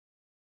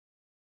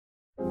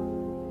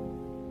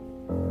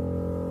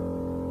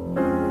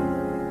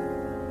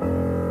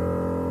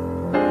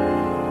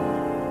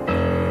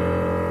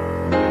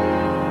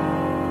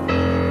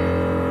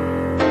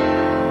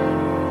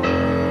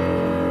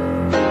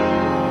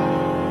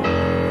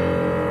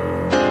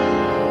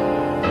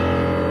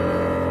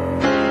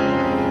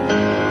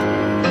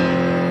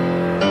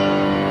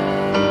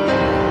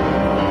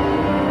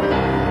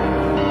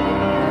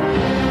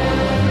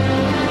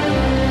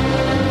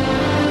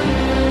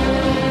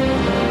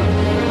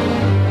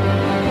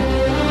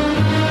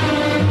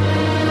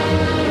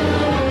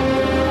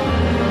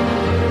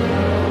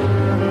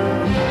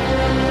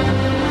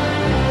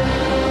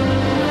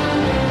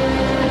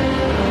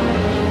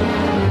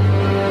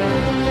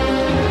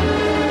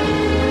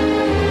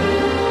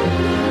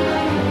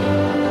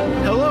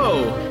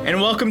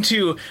welcome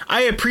to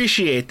I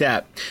Appreciate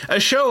That, a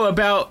show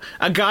about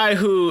a guy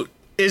who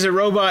is a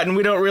robot and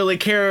we don't really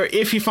care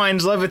if he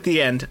finds love at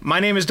the end. My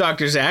name is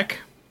Dr. Zach.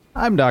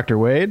 I'm Dr.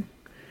 Wade.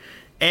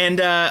 And,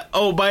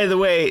 by the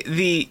way,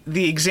 the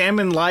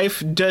Examine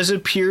Life does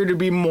appear to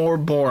be more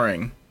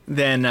boring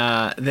than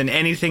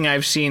anything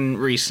I've seen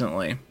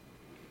recently.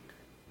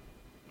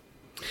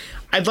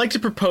 I'd like to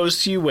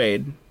propose to you,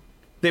 Wade,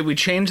 that we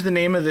change the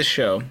name of the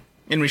show,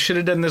 and we should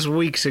have done this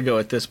weeks ago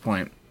at this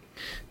point,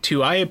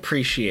 to I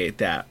Appreciate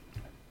That.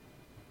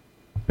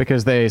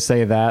 Because they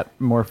say that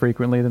more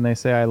frequently than they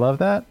say I love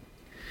that?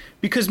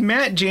 Because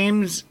Matt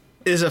James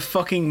is a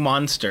fucking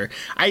monster.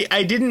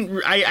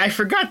 I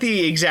forgot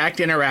the exact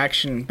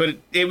interaction, but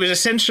it was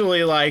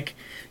essentially like,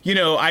 you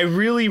know, I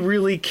really,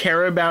 really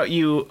care about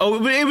you.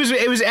 Oh,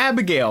 it was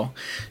Abigail.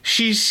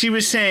 She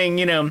was saying,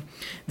 you know,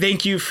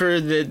 thank you for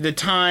the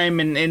time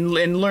and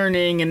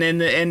learning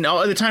and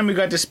all the time we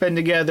got to spend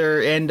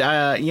together.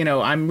 And, you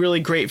know, I'm really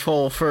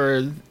grateful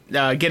for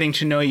getting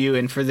to know you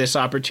and for this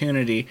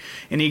opportunity.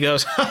 And he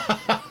goes,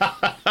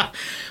 I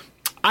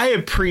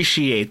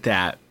appreciate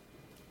that.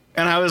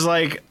 And I was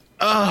like,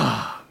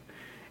 oh,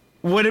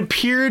 what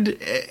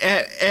appeared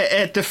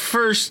at the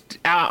first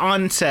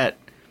onset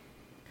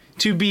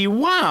to be,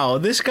 wow,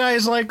 this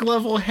guy's like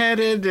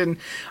level-headed, and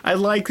I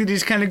like that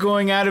he's kind of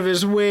going out of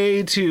his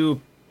way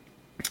to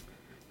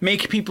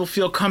make people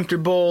feel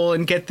comfortable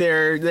and get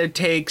their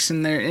takes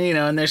and their, you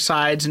know, and their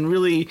sides and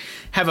really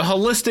have a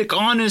holistic,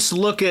 honest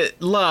look at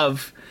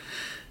love.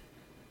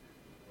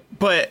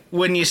 But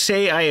when you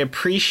say I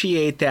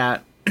appreciate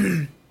that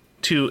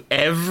to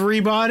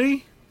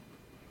everybody,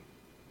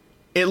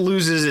 it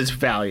loses its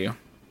value.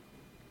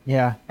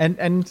 Yeah,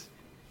 and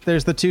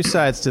there's the two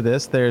sides to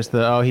this. There's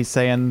the, he's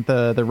saying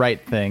the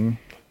right thing.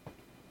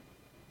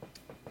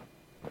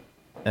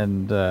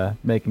 And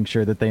making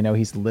sure that they know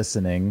he's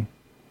listening.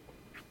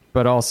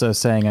 But also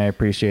saying I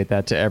appreciate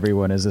that to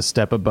everyone is a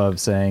step above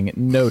saying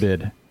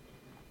noted.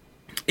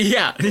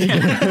 Yeah.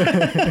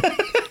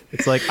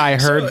 It's like, I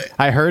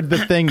heard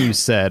the thing you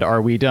said.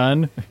 Are we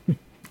done?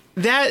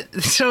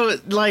 It's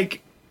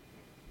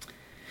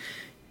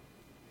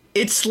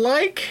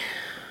like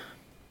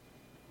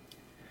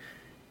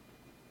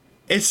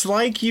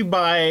you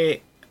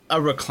buy a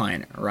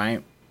recliner,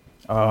 right?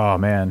 Oh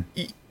man,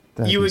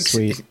 that'd be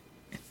sweet.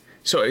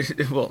 So,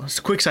 well, it's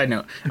a quick side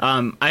note.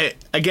 I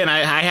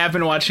have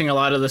been watching a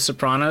lot of The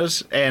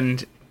Sopranos,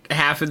 and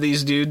half of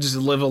these dudes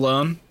live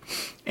alone,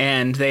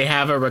 and they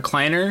have a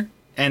recliner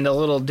and a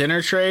little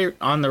dinner tray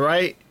on the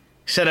right,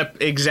 set up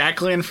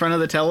exactly in front of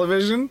the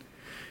television.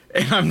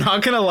 And I'm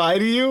not gonna lie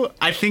to you,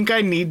 I think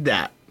I need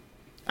that.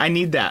 I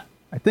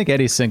think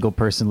any single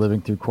person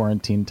living through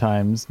quarantine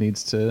times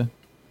needs to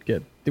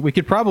get. We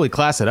could probably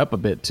class it up a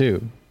bit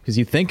too, because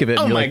you think of it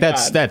and you're like,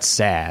 that's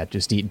sad.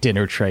 Just eat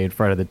dinner tray in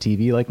front of the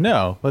TV. Like,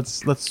 no,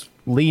 let's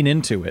lean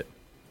into it.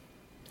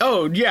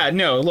 Oh yeah,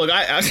 no. Look,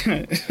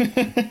 I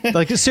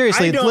like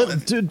seriously.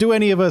 Do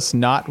any of us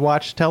not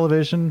watch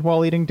television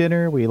while eating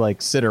dinner? We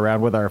like sit around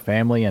with our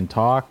family and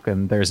talk,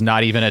 and there's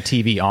not even a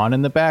TV on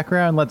in the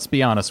background. Let's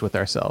be honest with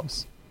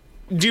ourselves.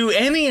 Do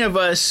any of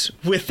us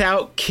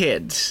without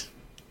kids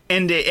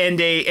and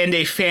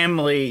a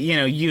family, you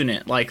know,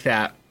 unit like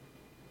that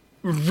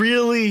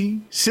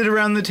really sit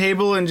around the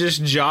table and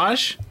just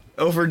josh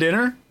over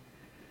dinner?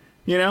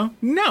 You know?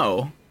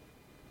 No.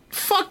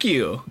 Fuck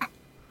you.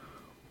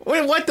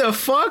 Wait, what the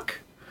fuck?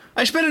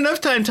 I spent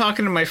enough time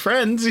talking to my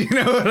friends, you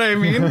know what I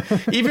mean?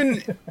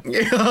 Even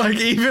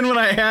when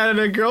I had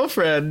a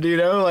girlfriend, you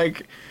know,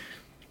 like,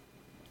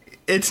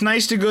 it's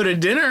nice to go to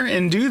dinner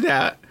and do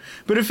that.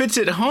 But if it's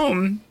at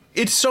home,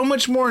 it's so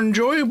much more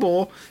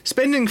enjoyable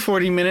spending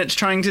 40 minutes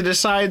trying to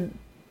decide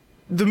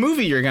the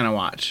movie you're going to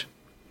watch.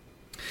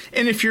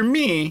 And if you're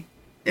me,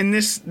 and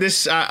this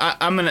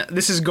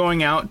is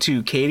going out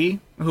to Katie,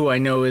 who I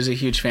know is a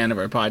huge fan of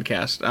our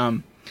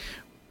podcast.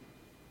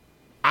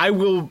 I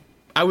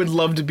would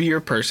love to be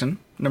your person,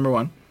 number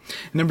one.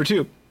 Number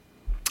two,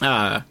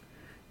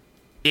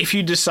 if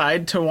you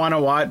decide to want to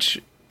watch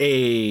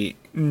pretty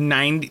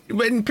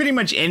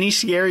much any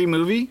scary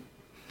movie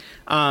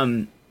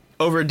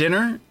over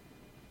dinner,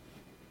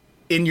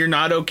 and you're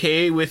not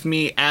okay with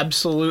me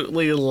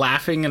absolutely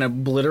laughing and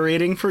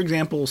obliterating, for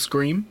example,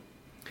 Scream,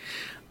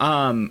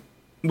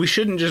 we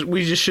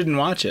just shouldn't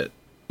watch it,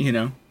 you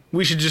know?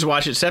 We should just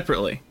watch it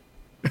separately,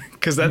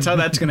 because that's how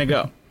that's going to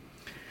go.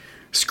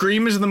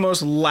 Scream is the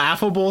most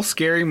laughable,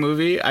 scary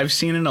movie I've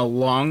seen in a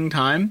long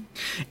time,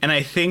 and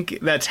I think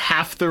that's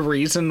half the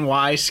reason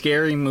why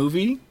Scary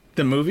Movie,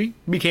 the movie,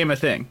 became a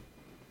thing.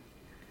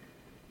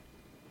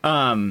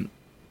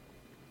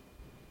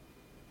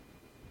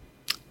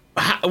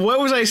 What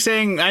was I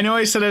saying? I know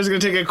I said I was going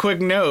to take a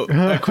quick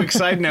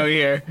side note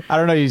here. I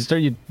don't know.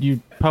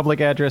 You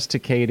public address to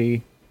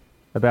Katie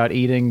about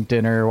eating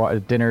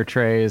dinner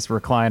trays,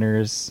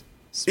 recliners.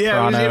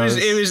 Sopranos.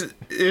 Yeah,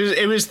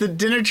 it was the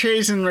dinner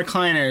trays and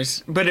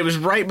recliners, but it was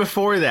right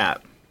before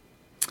that.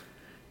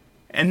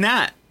 And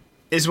that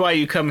is why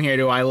you come here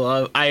to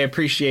I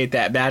Appreciate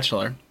That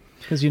Bachelor.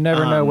 Because you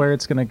never know where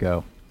it's going to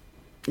go.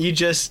 You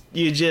just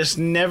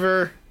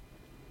never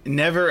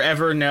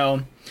ever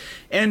know.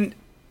 And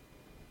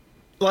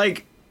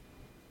like,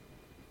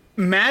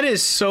 Matt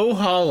is so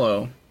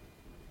hollow.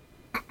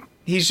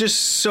 He's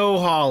just so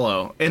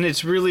hollow, and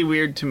it's really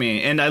weird to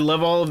me. And I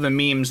love all of the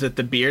memes that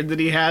the beard that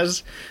he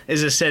has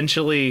is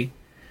essentially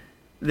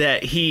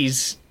that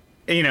he's,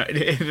 you know,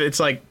 it's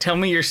like, tell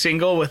me you're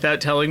single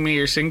without telling me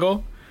you're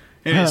single.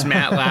 And it's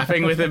Matt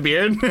laughing with a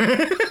beard.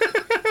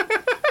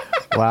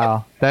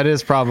 Wow. That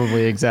is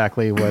probably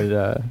exactly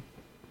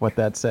what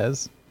that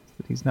says.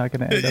 That he's not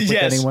going to end up with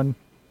anyone.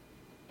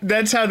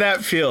 That's how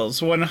that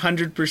feels,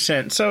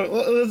 100%. So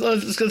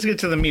let's get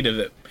to the meat of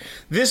it.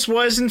 This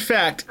was, in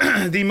fact,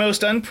 the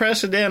most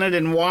unprecedented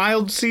and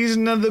wild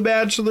season of The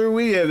Bachelor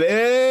we have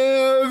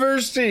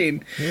ever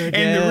seen. Again.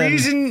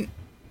 And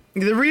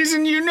the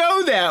reason you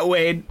know that,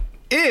 Wade,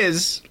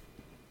 is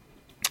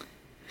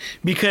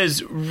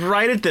because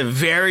right at the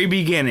very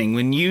beginning,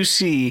 when you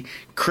see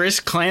Chris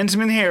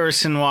Klansman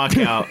Harrison walk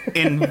out,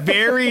 in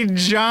very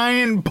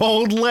giant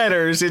bold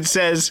letters, it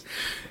says,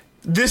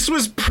 "This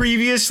was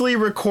previously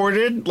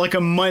recorded like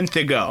a month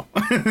ago."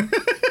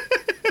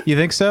 You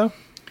think so?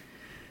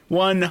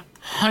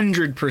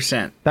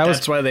 100%.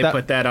 That's why they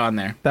put that on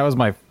there. That was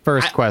my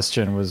first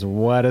question, was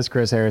what is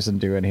Chris Harrison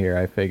doing here?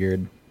 I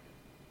figured.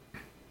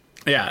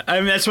 Yeah, I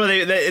mean, that's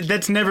why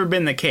that's never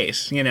been the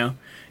case, you know?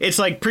 It's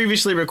like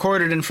previously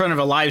recorded in front of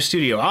a live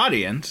studio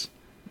audience,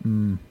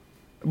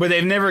 but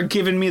they've never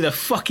given me the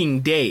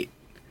fucking date,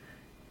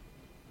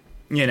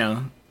 you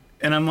know?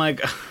 And I'm like,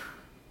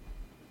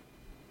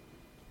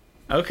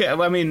 okay,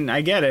 I mean,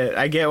 I get it.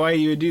 I get why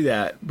you would do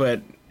that,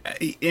 but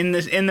in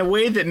the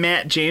way that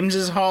Matt James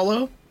is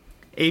hollow,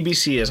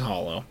 ABC is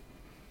hollow.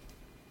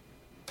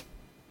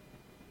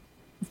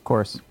 Of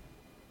course.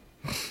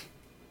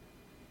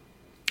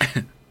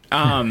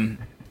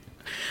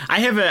 I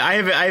have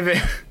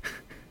a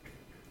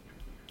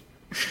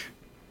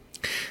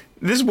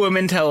this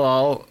Women Tell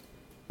All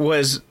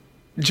was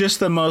just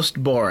the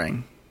most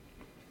boring.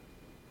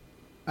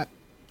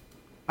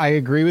 I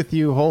agree with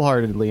you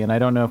wholeheartedly, and I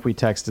don't know if we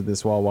texted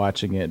this while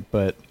watching it,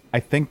 but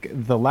I think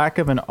the lack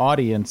of an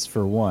audience,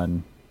 for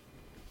one,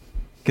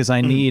 because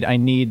I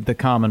need the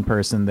common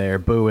person there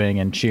booing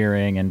and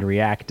cheering and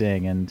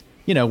reacting, and,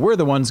 you know, we're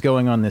the ones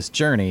going on this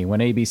journey. When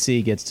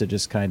ABC gets to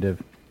just kind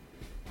of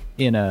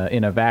in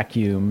a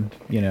vacuum,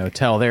 you know,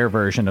 tell their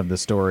version of the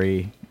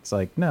story, it's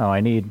like, no, I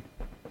need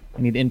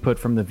input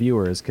from the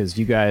viewers, because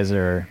you guys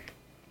are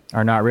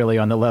not really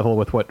on the level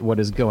with what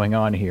is going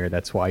on here.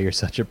 That's why you're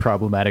such a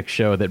problematic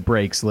show that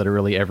breaks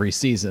literally every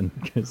season.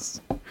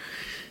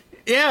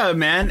 Yeah,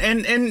 man,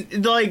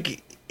 and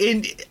like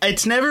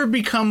it's never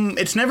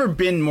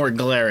been more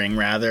glaring,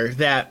 rather,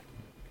 that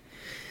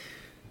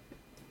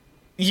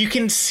you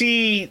can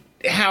see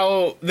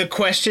how the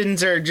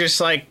questions are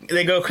just like,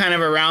 they go kind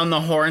of around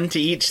the horn to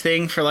each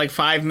thing for like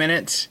 5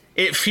 minutes.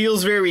 It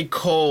feels very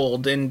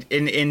cold and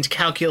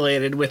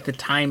calculated with the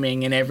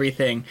timing and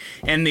everything.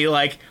 And the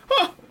like,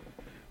 oh,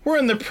 we're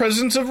in the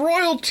presence of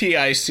royalty,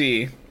 I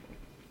see.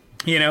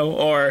 You know,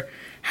 or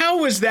how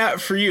was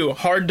that for you?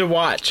 Hard to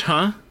watch,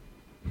 huh?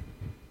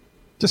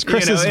 Just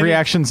Chris's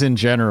reactions in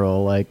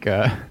general. Like,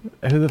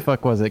 who the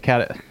fuck was it?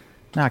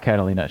 Not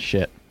Catalina,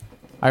 shit.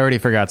 I already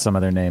forgot some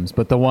of their names,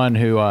 but the one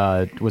who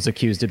was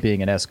accused of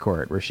being an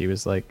escort, where she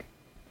was like...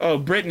 Oh,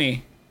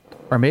 Brittany.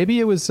 Or maybe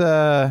it was...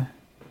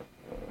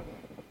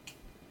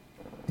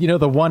 You know,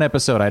 the one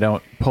episode I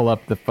don't pull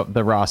up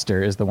the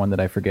roster is the one that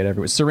I forget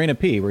every... Serena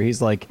P, where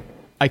he's like,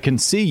 I can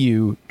see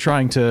you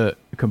trying to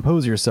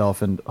compose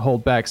yourself and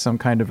hold back some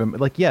kind of...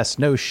 Like, yes,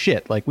 no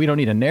shit. Like, we don't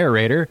need a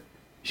narrator.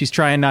 She's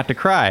trying not to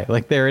cry.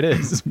 Like, there it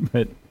is.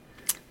 But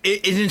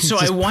so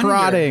I wonder...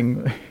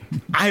 Prodding.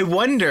 I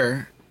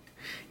wonder...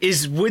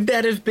 would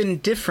that have been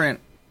different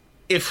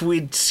if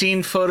we'd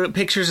seen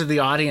pictures of the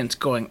audience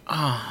going,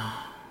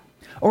 oh,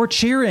 or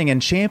cheering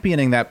and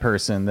championing that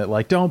person that,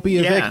 like, don't be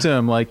a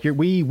victim, like,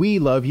 we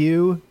love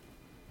you.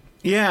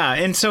 Yeah,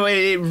 and so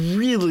it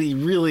really,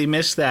 really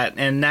missed that,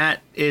 and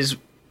that's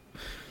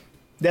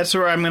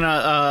where I'm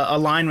gonna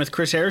align with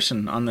Chris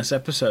Harrison on this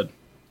episode.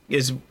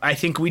 Is I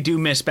think we do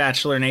miss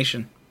Bachelor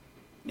Nation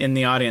in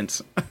the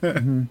audience,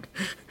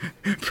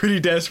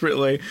 pretty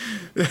desperately,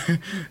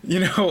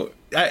 you know.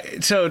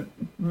 So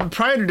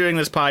prior to doing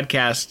this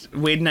podcast,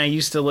 Wade and I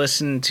used to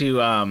listen to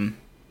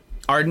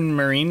Arden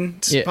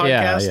Marine's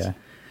podcast. Yeah.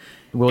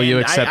 Will you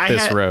accept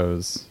this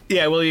rose?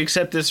 Yeah, will you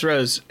accept this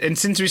rose? And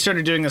since we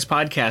started doing this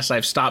podcast,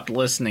 I've stopped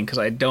listening because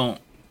I don't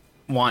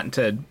want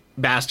to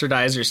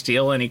bastardize or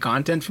steal any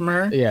content from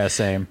her. Yeah,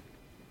 same.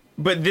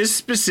 But this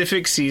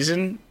specific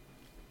season,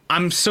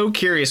 I'm so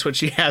curious what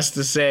she has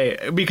to say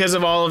because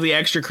of all of the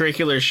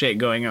extracurricular shit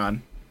going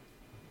on.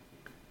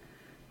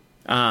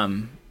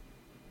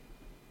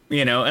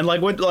 You know, and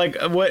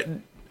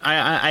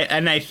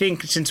I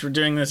think since we're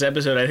doing this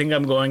episode, I think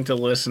I'm going to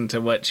listen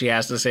to what she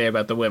has to say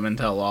about the Women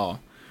Tell All.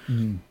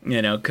 Mm-hmm.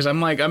 You know, because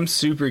I'm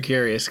super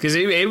curious, because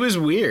it was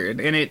weird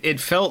and it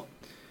felt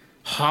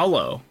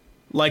hollow,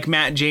 like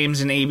Matt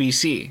James and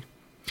ABC.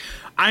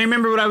 I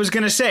remember what I was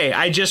going to say.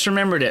 I just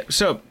remembered it.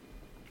 So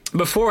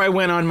before I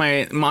went on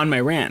my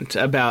rant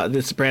about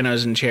The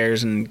Sopranos and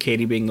chairs and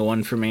Katie being the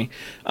one for me,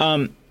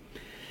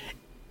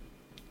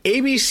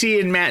 ABC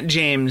and Matt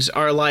James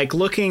are like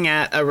looking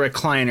at a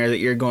recliner that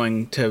you're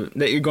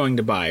going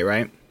to buy,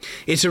 right?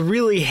 It's a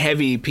really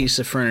heavy piece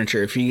of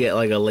furniture if you get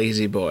like a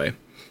Lazy Boy.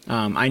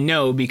 I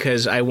know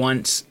because I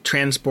once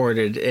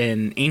transported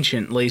an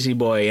ancient Lazy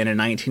Boy in a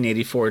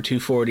 1984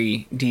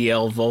 240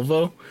 DL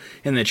Volvo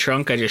in the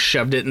trunk. I just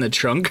shoved it in the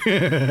trunk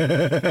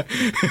and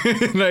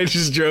I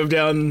just drove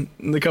down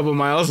a couple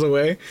miles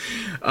away.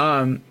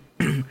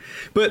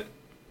 But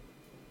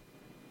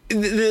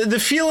the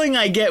feeling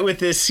I get with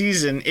this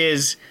season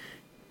is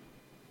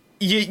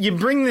you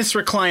bring this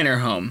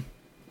recliner home.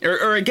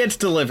 Or it gets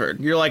delivered.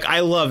 You're like, I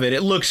love it.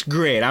 It looks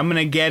great. I'm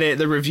gonna get it.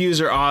 The reviews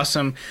are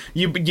awesome.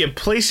 You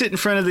place it in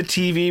front of the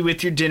TV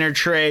with your dinner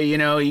tray. You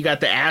know, you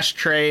got the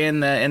ashtray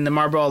and the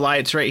Marlboro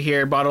Lights right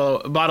here. Bottle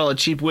of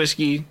cheap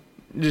whiskey,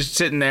 just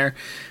sitting there,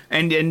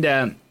 and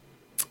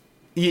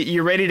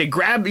you're ready to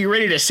grab. You're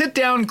ready to sit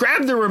down,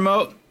 grab the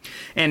remote,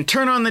 and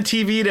turn on the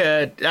TV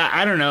to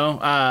I don't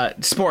know,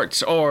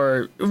 sports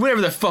or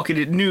whatever the fuck it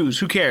is, news.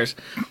 Who cares?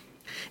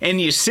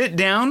 And you sit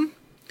down,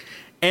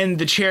 and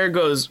the chair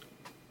goes.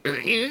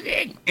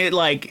 It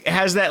like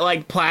has that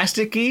like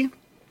plasticky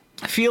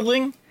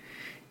feeling,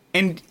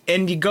 and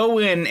you go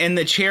in, and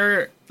the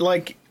chair,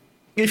 like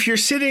if you're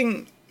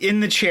sitting in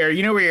the chair,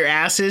 you know where your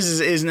ass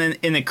is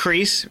in the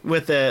crease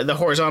with the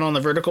horizontal and the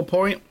vertical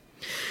point.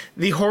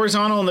 The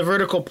horizontal and the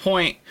vertical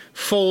point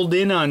fold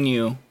in on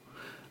you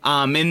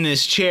in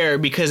this chair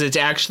because it's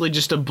actually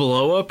just a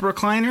blow up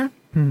recliner.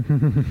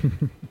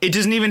 It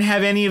doesn't even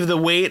have any of the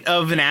weight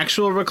of an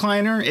actual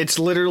recliner. It's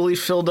literally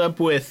filled up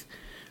with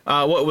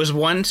what was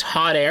once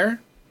hot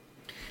air,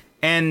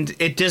 and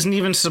it doesn't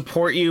even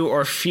support you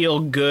or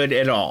feel good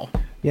at all.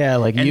 Yeah,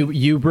 like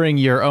you bring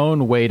your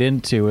own weight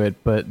into it,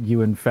 but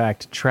you in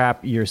fact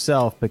trap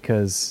yourself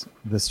because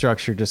the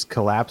structure just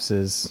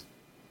collapses.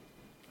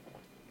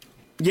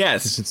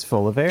 Yes. It's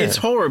full of air. It's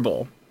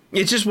horrible.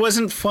 It just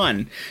wasn't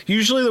fun.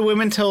 Usually the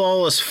women tell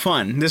all is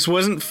fun. This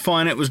wasn't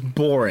fun. It was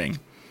boring.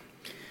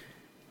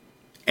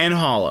 And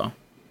hollow.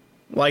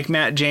 Like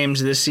Matt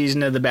James this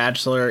season of The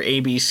Bachelor,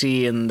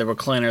 ABC, and the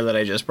recliner that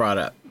I just brought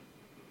up.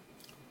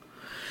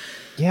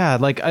 Yeah,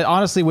 like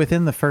honestly,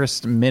 within the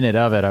first minute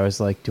of it, I was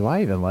like, "Do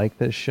I even like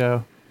this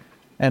show?"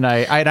 And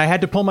I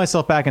had to pull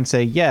myself back and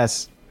say,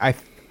 "Yes,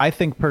 I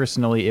think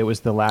personally it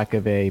was the lack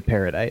of a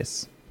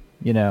paradise."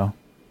 You know?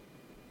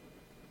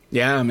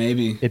 Yeah,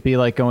 maybe it'd be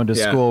like going to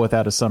school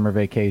without a summer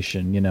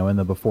vacation. You know, in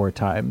the before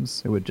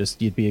times, it would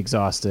just you'd be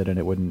exhausted and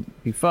it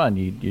wouldn't be fun.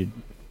 You'd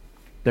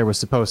there was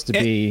supposed to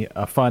be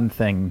a fun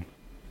thing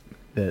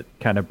that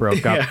kind of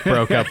broke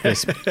up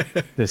this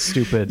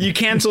stupid. You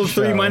canceled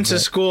 3 months of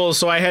school,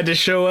 so I had to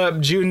show up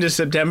June to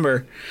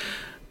September.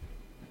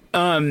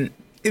 The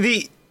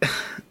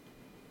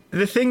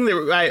thing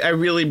that I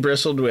really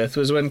bristled with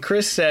was when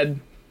Chris said,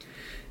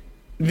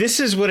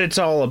 "This is what it's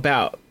all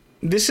about.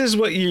 This is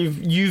what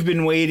you've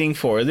been waiting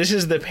for. This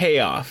is the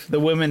payoff. The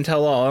women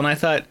tell all." And I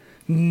thought,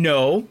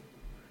 no,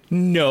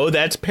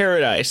 that's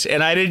paradise,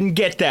 and I didn't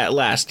get that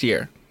last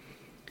year.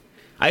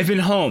 I've been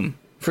home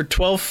for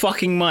 12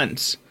 fucking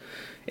months.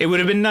 It would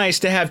have been nice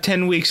to have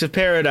 10 weeks of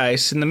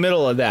paradise in the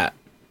middle of that.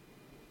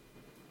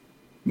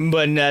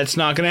 But that's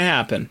not going to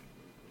happen.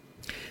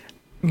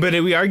 But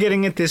we are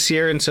getting it this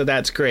year, and so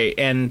that's great.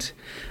 And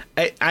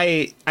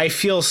I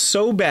feel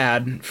so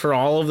bad for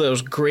all of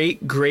those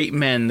great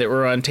men that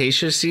were on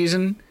Tayshia's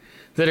season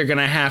that are going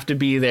to have to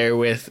be there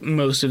with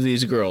most of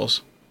these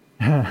girls.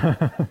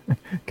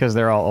 Because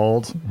they're all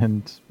old,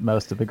 and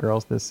most of the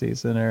girls this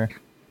season are...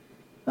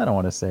 I don't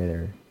want to say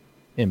they're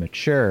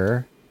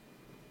immature.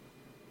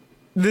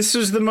 This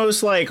was the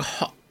most, like,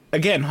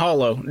 again,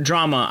 hollow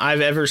drama I've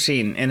ever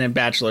seen in a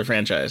Bachelor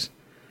franchise.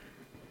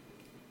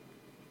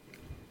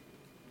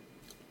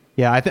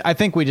 Yeah, I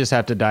think we just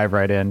have to dive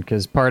right in,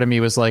 because part of me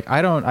was like,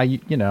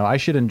 I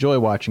should enjoy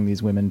watching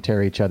these women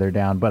tear each other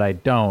down, but I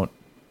don't.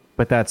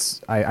 But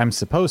I'm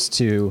supposed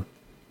to.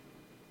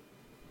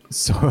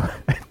 So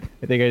I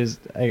think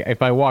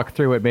if I walk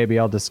through it, maybe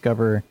I'll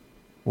discover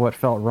what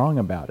felt wrong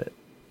about it.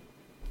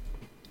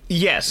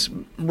 Yes,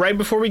 right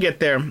before we get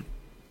there,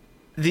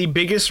 the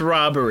biggest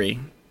robbery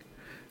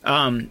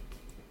of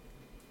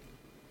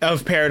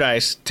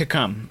paradise to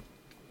come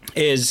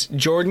is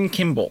Jordan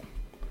Kimball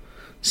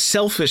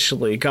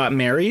selfishly got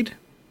married,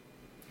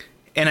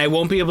 and I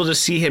won't be able to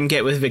see him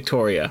get with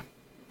Victoria.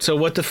 So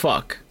what the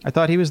fuck? I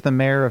thought he was the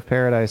mayor of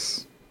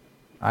Paradise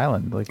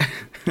Island. Like,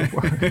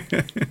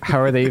 how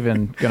are they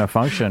even going to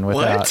function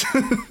without...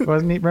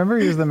 Wasn't he? Remember,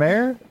 he was the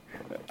mayor?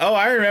 Oh,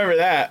 I remember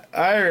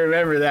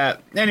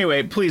that.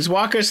 Anyway, please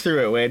walk us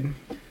through it, Wade.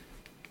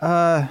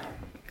 I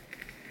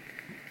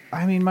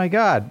mean, my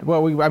God.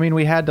 Well,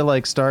 we had to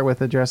like start with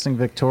addressing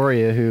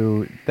Victoria,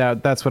 who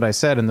that's what I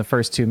said in the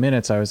first 2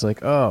 minutes. I was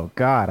like, oh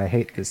God, I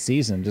hate this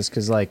season just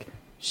because like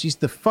she's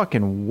the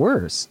fucking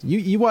worst.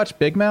 You watch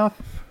Big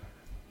Mouth?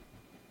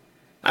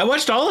 I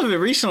watched all of it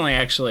recently,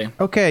 actually.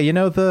 Okay, you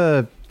know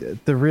the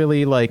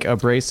really like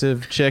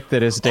abrasive chick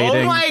that is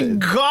dating. Oh my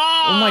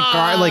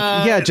god!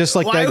 Like yeah, just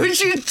like why that. would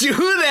you do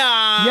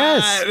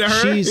that?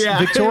 Yes,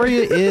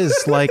 Victoria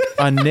is like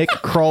a Nick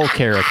Kroll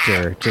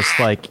character, just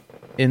like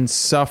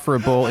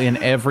insufferable in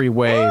every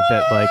way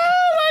that like.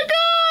 Oh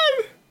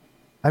my god!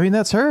 I mean,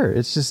 that's her.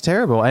 It's just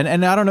terrible.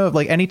 And I don't know,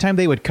 like anytime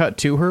they would cut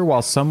to her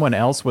while someone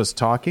else was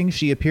talking,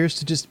 she appears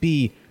to just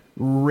be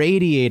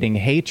radiating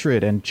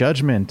hatred and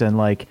judgment and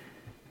like.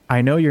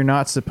 I know you're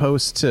not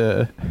supposed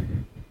to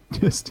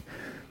just,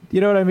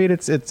 you know what I mean?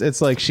 It's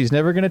like she's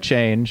never going to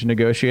change.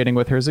 Negotiating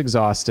with her is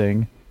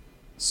exhausting.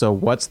 So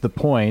what's the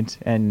point?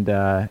 And,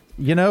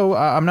 you know,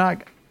 I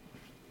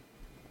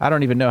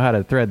don't even know how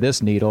to thread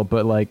this needle,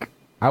 but like,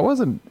 I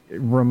wasn't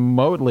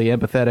remotely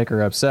empathetic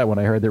or upset when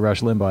I heard that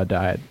Rush Limbaugh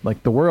died.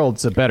 Like the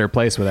world's a better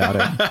place without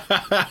him.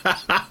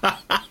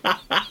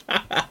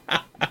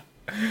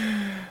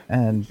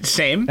 And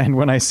same. And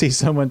when I see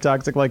someone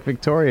toxic like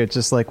Victoria, it's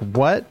just like,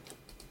 what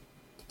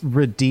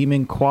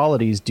redeeming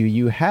qualities do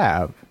you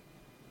have?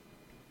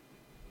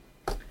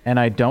 And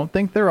I don't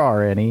think there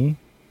are any,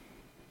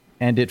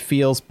 and it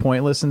feels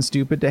pointless and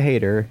stupid to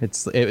hate her.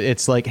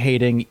 It's like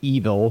hating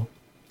evil.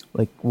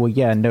 Like, well,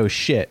 yeah, no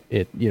shit.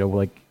 It, you know,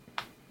 like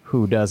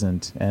who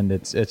doesn't? And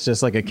it's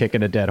just like a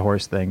kicking a dead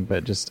horse thing.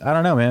 But just I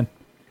don't know, man.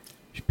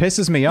 She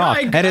pisses me off,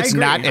 and it's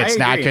not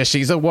because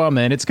she's a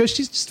woman. It's because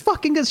she's just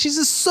fucking. She's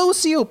a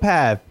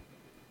sociopath.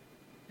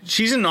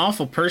 She's an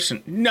awful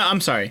person. No, I'm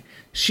sorry.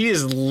 She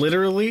is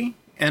literally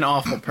an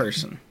awful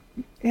person.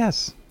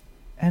 Yes.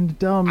 And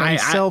dumb and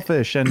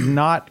selfish and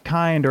not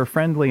kind or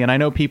friendly. And I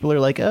know people are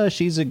like, oh,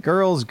 she's a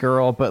girl's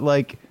girl. But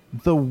like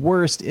the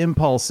worst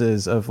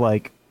impulses of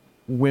like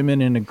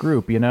women in a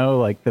group, you know,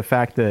 like the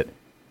fact that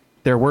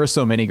there were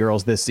so many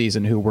girls this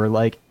season who were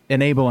like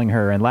enabling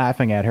her and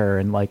laughing at her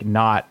and like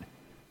not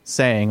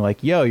saying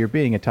like, yo, you're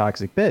being a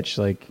toxic bitch.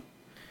 Like,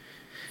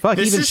 fuck,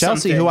 this even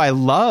Chelsea, something. Who I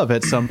love,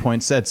 at some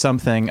point said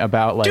something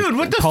about like, dude,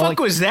 what the fuck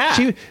was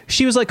that?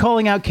 She was like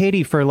calling out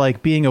Katie for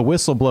like being a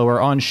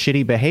whistleblower on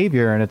shitty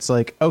behavior, and it's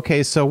like,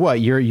 okay, so what?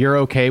 You're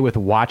okay with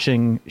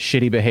watching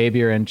shitty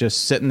behavior and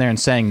just sitting there and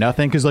saying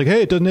nothing because like,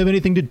 hey, it doesn't have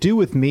anything to do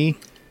with me.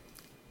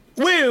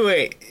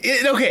 Wait.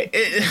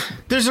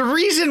 There's a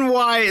reason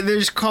why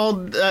there's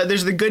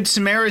the Good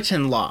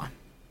Samaritan law,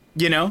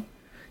 you know?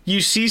 You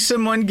see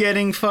someone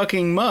getting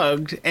fucking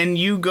mugged and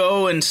you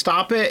go and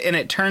stop it and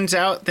it turns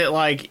out that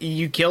like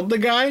you killed the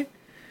guy,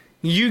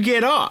 you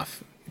get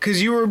off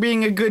because you were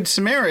being a good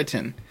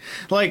Samaritan.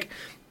 Like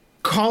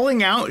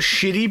calling out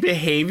shitty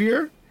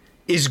behavior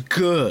is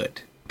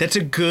good. That's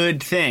a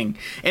good thing.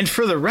 And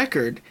for the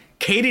record,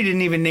 Katie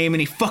didn't even name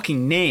any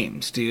fucking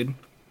names, dude.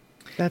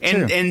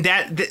 And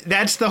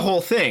that's the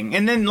whole thing.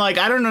 And then like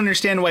I don't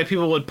understand why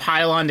people would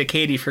pile on to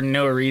Katie for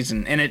no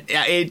reason. And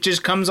it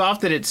just comes off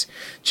that it's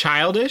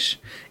childish,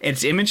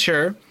 it's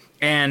immature,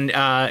 and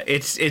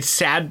it's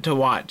sad to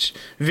watch.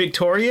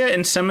 Victoria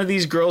and some of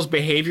these girls'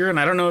 behavior, and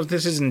I don't know if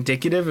this is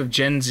indicative of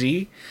Gen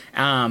Z. You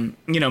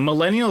know,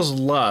 millennials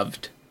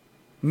loved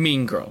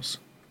Mean Girls,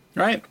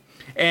 right?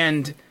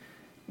 And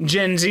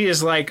Gen Z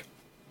is like,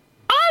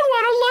 I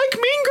want to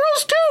like Mean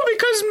Girls too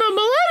because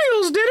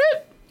millennials did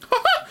it.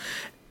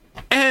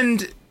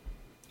 And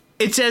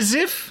it's as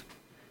if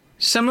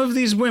some of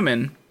these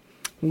women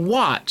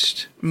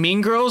watched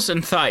Mean Girls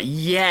and thought,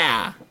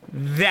 yeah,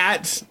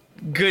 that's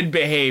good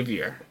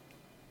behavior.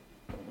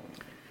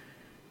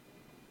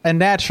 And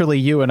naturally,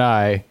 you and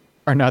I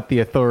are not the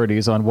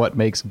authorities on what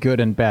makes good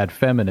and bad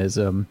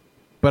feminism.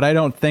 But I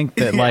don't think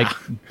that like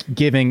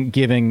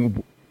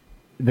giving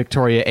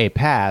Victoria a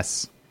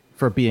pass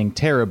for being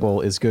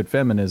terrible is good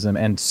feminism.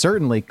 And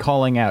certainly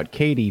calling out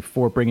Katie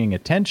for bringing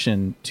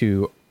attention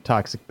to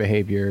toxic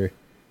behavior.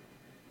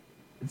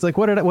 It's like,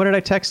 what did I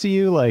text to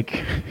you?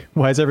 Like,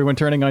 why is everyone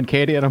turning on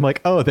Katie? And I'm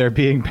like, oh, they're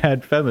being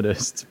bad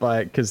feminists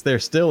because they're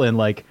still in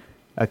like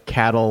a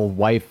cattle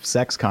wife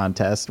sex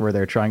contest where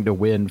they're trying to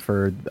win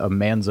for a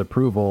man's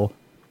approval.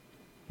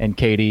 And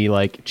Katie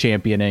like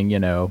championing, you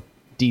know,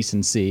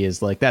 decency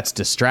is like, that's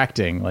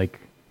distracting. Like,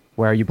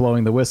 why are you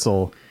blowing the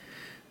whistle?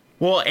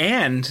 Well,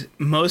 and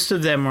most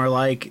of them are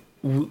like,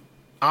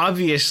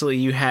 obviously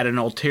you had an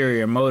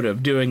ulterior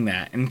motive doing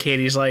that. And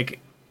Katie's like,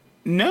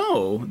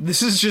 no,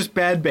 this is just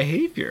bad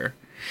behavior.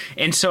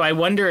 And so I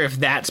wonder if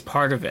that's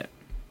part of it.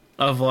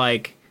 Of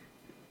like,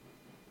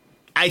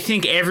 I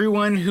think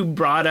everyone who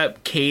brought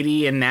up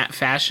Katie in that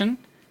fashion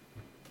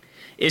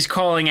is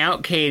calling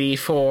out Katie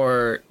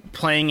for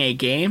playing a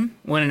game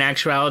when in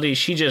actuality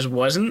she just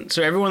wasn't.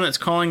 So everyone that's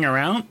calling her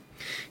out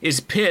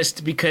is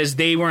pissed because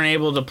they weren't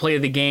able to play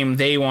the game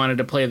they wanted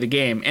to play the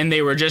game. And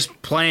they were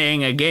just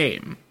playing a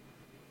game.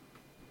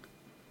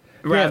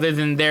 Rather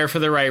than there for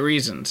the right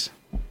reasons.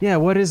 Yeah,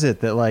 what is it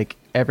that like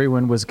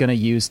everyone was going to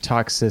use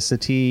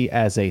toxicity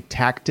as a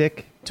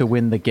tactic to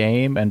win the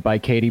game, and by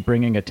Katie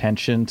bringing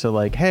attention to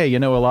like, hey, you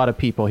know, a lot of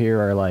people here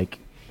are like,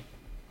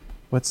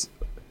 what's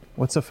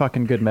a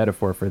fucking good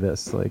metaphor for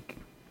this? Like,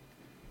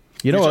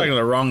 You're talking to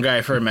the wrong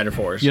guy for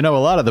metaphors. You know, a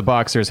lot of the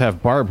boxers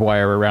have barbed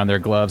wire around their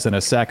gloves and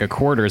a sack of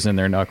quarters in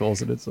their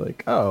knuckles, and it's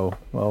like, oh,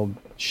 well,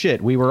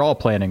 shit, we were all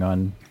planning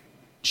on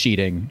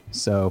cheating,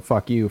 so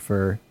fuck you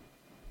for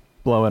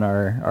blowing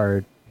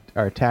our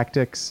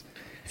tactics.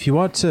 If you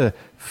want to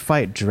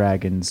fight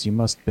dragons, you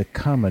must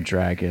become a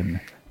dragon.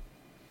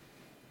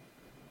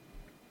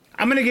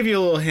 I'm going to give you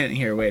a little hint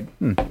here, Wade.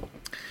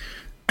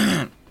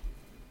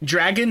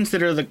 Dragons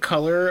that are the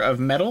color of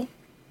metal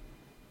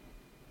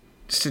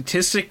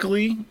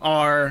statistically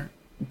are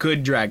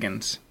good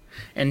dragons.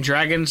 And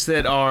dragons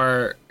that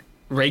are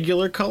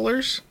regular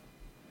colors,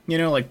 you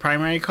know, like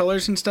primary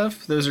colors and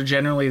stuff, those are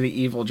generally the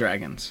evil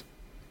dragons.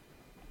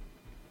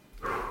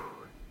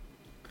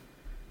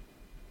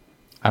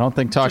 I don't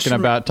think talking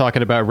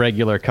about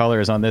regular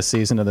colors on this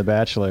season of The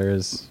Bachelor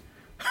is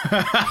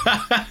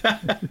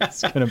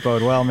it's gonna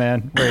bode well,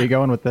 man. Where are you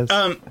going with this?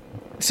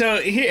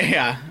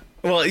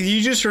 Well,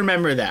 you just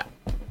remember that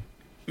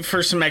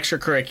for some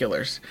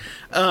extracurriculars.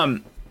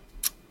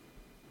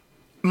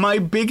 My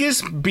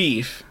biggest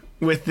beef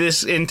with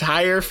this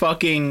entire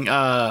fucking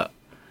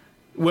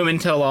Women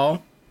Tell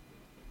All.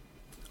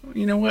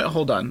 You know what?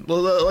 Hold on.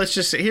 Let's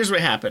just say, here's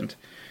what happened.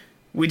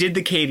 We did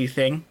the Katie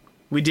thing.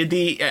 We did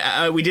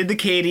the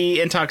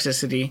Katie and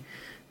toxicity.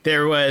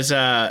 There was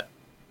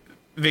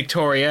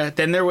Victoria.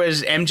 Then there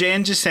was MJ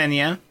and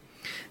Jasenia.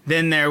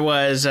 Then there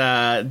was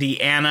the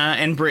Anna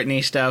and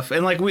Brittany stuff.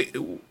 And like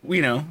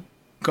we know,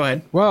 go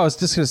ahead. Well, I was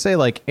just gonna say,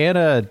 like,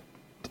 Anna,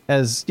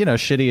 as you know,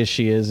 shitty as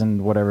she is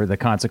and whatever the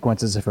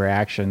consequences of her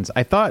actions,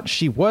 I thought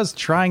she was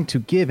trying to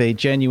give a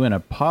genuine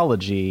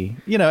apology,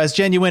 you know, as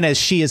genuine as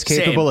she is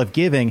capable of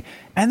giving.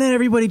 And then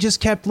everybody just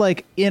kept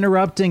like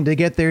interrupting to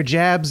get their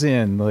jabs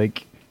in,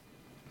 like.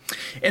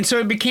 And so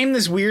it became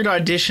this weird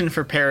audition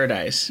for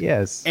Paradise.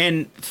 Yes.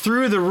 And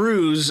through the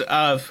ruse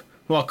of,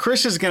 well,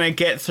 Chris is going to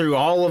get through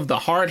all of the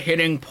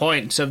hard-hitting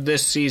points of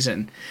this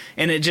season.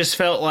 And it just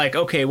felt like,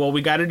 okay, well,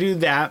 we got to do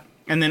that.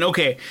 And then,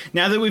 okay,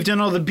 now that we've done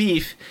all the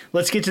beef,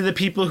 let's get to the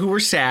people who were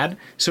sad.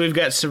 So we've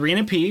got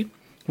Serena P.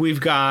 We've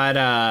got...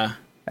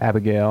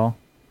 Abigail.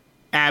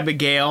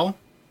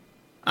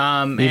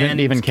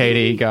 Even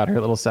Katie got her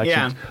little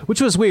section,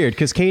 which was weird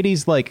because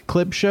Katie's like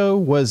clip show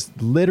was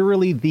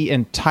literally the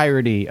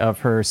entirety of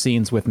her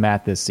scenes with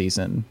Matt this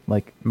season,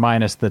 like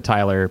minus the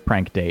Tyler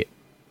prank date.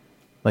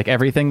 Like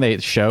everything they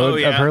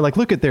showed of her, like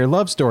look at their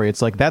love story.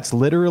 It's like that's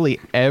literally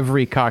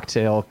every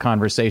cocktail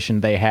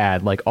conversation they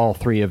had, like all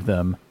three of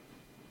them,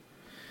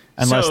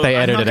 unless they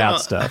edited out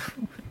stuff.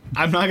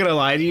 I'm not gonna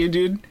lie to you,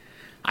 dude.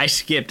 I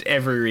skipped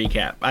every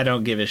recap. I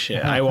don't give a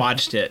shit. I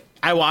watched it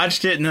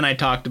and then I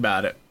talked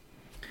about it.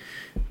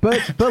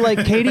 But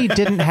like Katie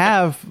didn't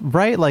have,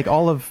 right, like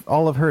all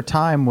of her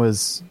time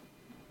was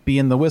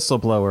being the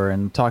whistleblower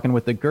and talking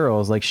with the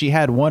girls. Like she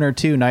had one or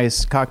two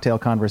nice cocktail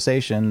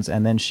conversations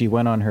and then she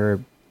went on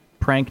her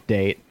prank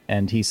date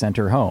and he sent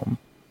her home.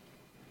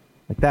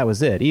 Like that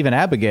was it. Even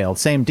Abigail,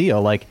 same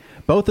deal. Like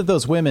both of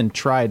those women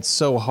tried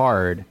so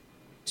hard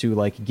to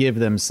like give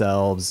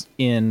themselves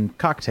in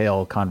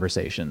cocktail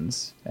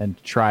conversations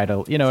and try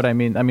to, you know what I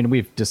mean? I mean,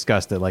 we've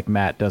discussed it. Like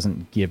Matt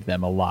doesn't give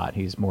them a lot.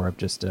 He's more of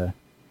just a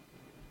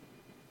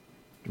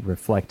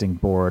reflecting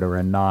board or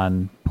a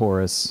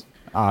non-porous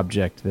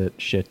object that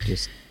shit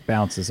just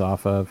bounces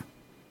off of.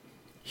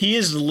 He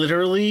is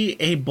literally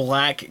a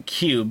black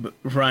cube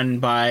run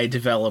by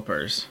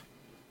developers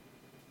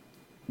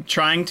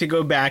trying to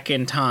go back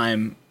in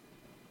time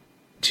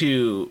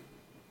to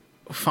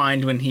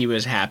find when he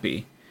was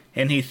happy.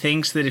 And he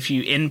thinks that if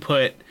you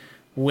input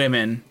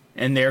women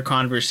and their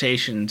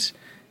conversations,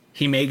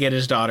 he may get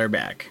his daughter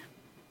back.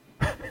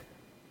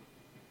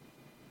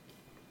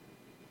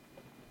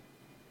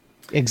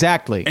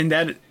 Exactly. And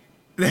that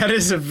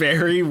is a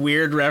very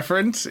weird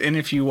reference, and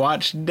if you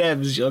watch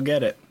Devs, you'll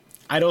get it.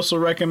 I'd also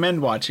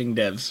recommend watching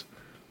Devs.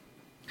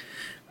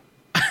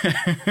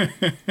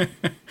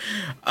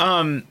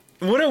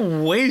 What a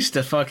waste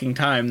of fucking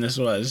time this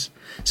was.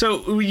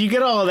 So you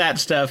get all of that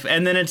stuff,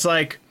 and then it's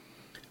like,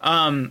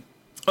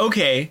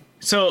 okay,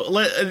 so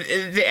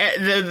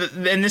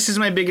and this is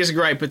my biggest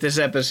gripe with this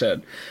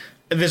episode,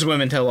 this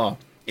Women Tell All,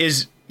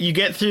 is you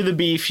get through the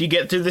beef, you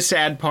get through the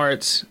sad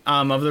parts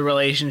of the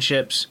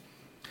relationships.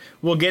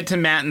 We'll get to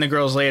Matt and the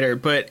girls later,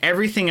 but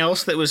everything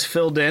else that was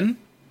filled in,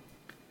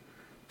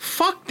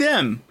 fuck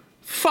them.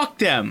 Fuck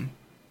them.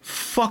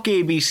 Fuck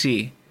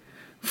ABC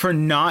for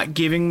not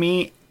giving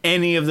me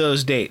any of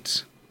those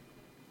dates.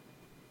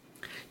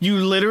 You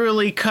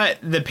literally cut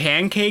the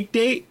pancake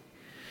date.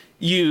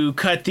 You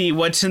cut the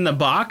what's in the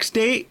box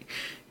date.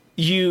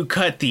 You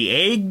cut the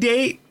egg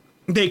date.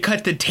 They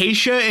cut the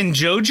Tayshia and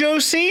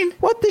JoJo scene.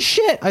 What the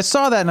shit? I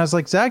saw that and I was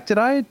like, Zach, did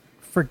I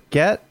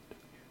forget?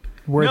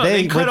 Were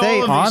they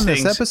on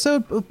this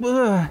episode?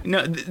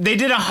 No, they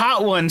did a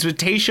Hot Ones with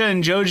Tayshia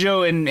and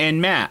JoJo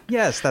and Matt.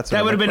 Yes, that's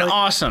that would have been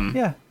awesome.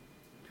 Yeah.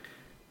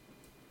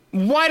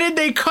 Why did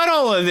they cut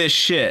all of this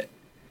shit?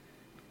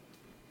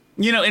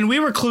 You know, and we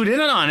were clued in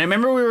on it.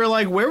 Remember, we were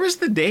like, where was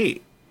the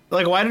date?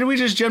 Like, why did we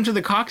just jump to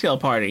the cocktail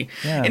party?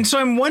 Yeah. And so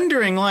I'm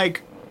wondering,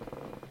 like,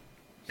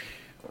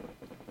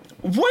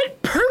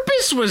 What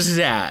purpose was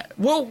that?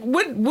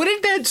 What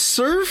did that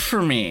serve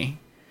for me?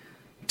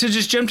 To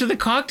just jump to the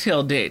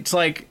cocktail dates,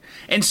 like,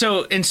 and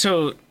so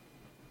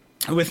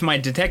with my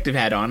detective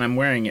hat on, I'm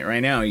wearing it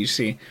right now, you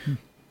see.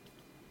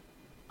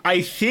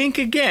 I think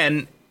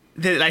again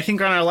that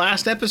on our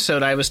last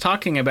episode I was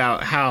talking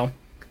about how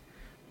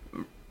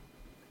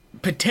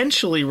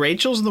potentially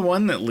Rachel's the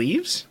one that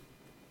leaves.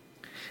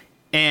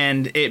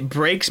 And it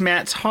breaks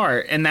Matt's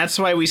heart, and that's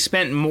why we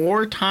spent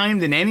more time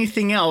than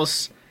anything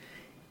else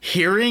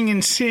hearing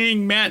and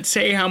seeing Matt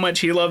say how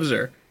much he loves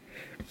her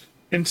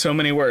in so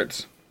many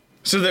words,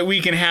 so that we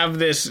can have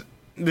this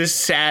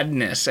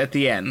sadness at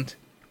the end.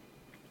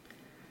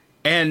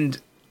 And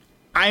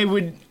I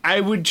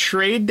would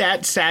trade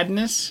that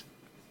sadness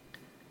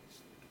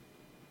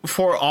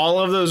for all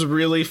of those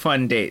really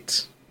fun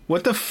dates.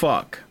 What the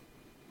fuck?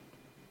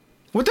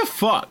 What the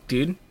fuck,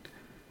 dude?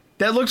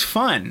 That looks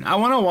fun. I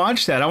want to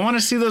watch that. I want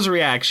to see those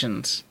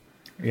reactions.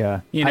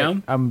 Yeah. You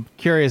know? I'm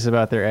curious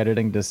about their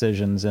editing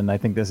decisions, and I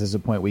think this is a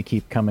point we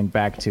keep coming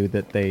back to,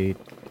 that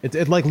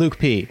it's like Luke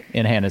P.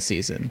 in Hannah's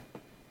season.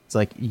 It's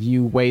like,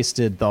 you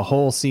wasted the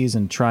whole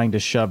season trying to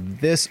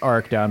shove this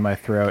arc down my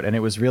throat, and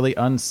it was really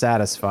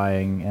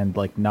unsatisfying and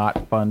like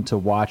not fun to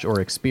watch or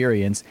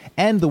experience.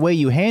 And the way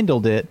you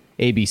handled it,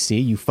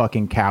 ABC, you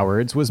fucking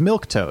cowards, was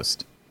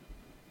milquetoast.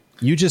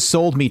 You just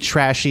sold me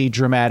trashy,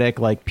 dramatic,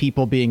 like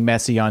people being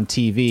messy on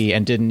TV,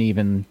 and didn't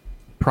even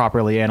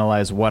properly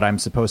analyze what I'm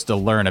supposed to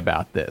learn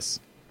about this.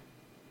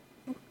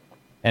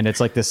 And it's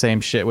like the same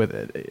shit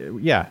with,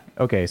 yeah,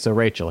 okay, so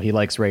Rachel, he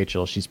likes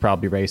Rachel. She's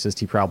probably racist.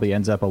 He probably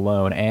ends up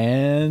alone.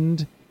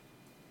 And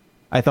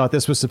I thought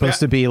this was supposed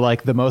to be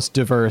like the most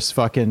diverse,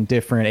 fucking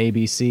different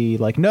ABC.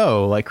 Like,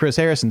 no, like Chris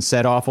Harrison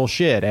said awful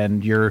shit,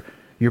 and your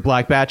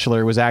Black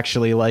Bachelor was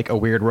actually like a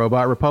weird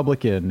robot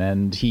Republican,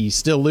 and he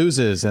still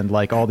loses, and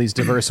like all these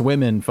diverse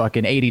women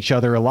fucking ate each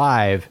other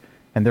alive,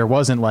 and there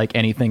wasn't like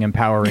anything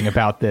empowering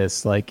about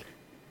this. Like,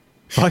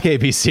 fuck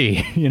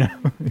ABC, you know?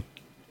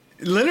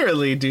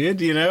 Literally, dude,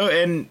 you know?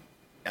 And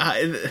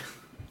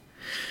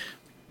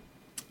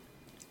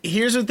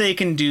here's what they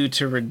can do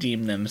to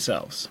redeem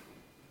themselves.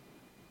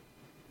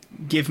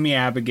 Give me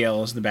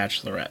Abigail as the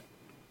Bachelorette.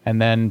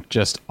 And then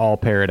just all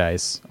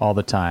paradise all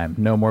the time.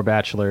 No more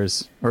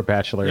bachelors or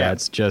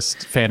bachelorettes,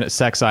 just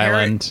Sex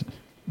Island.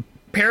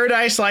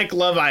 Paradise like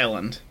Love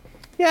Island.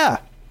 Yeah.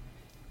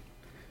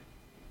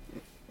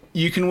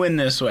 You can win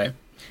this way.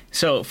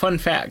 So, fun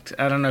fact,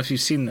 I don't know if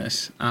you've seen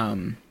this.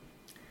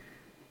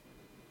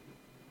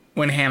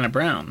 When Hannah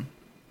Brown,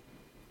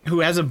 who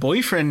has a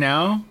boyfriend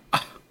now,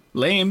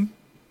 lame.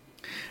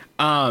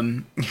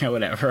 Yeah,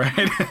 whatever,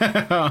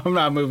 right? I'm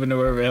not moving to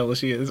wherever the hell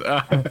she is.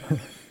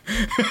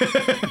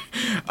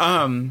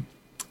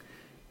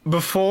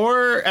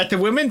 Before, at the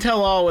Women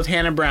Tell All with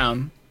Hannah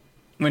Brown,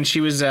 when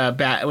she was one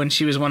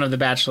of the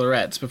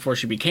Bachelorettes, before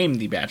she became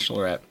the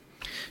Bachelorette,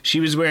 she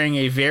was wearing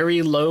a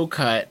very low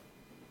cut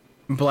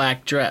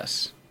black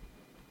dress.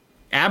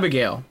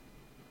 Abigail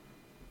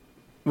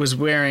was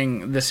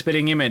wearing the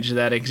spitting image of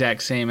that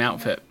exact same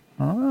outfit.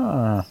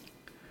 Ah.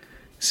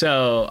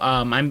 So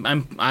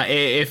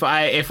if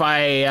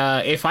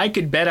I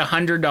could bet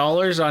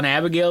 $100 on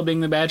Abigail being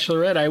the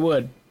Bachelorette, I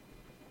would.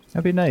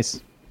 That'd be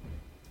nice.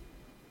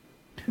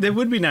 That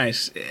would be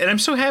nice. And I'm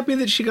so happy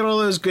that she got all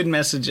those good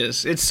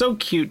messages. It's so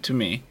cute to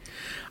me.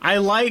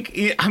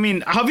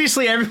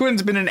 Obviously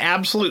everyone's been an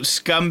absolute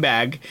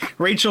scumbag.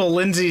 Rachel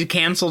Lindsay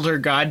canceled her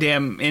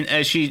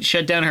she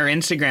shut down her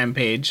Instagram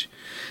page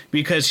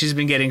because she's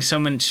been getting so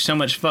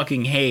much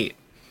fucking hate.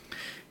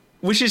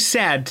 Which is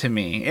sad to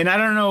me. And I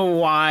don't know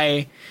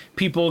why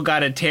people got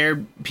to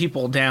tear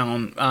people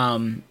down.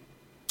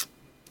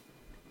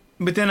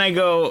 But then I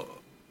go,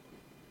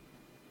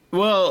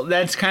 well,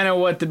 that's kind of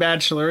what The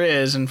Bachelor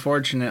is,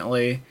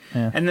 unfortunately.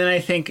 Yeah. And then I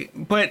think,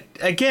 but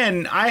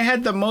again, I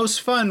had the most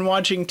fun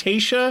watching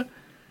Tayshia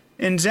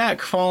and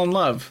Zach fall in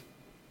love.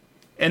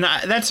 And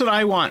that's what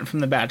I want from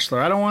The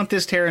Bachelor. I don't want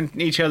this tearing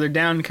each other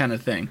down kind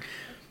of thing.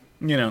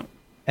 You know.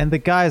 And the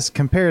guys,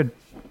 compared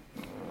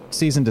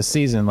season to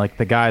season, like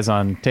the guys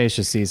on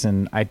Tayshia's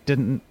season, I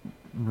don't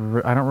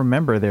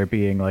remember there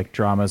being like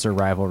dramas or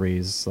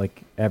rivalries.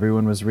 Like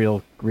everyone was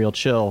real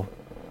chill.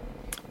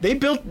 They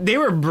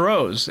were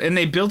bros, and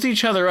they built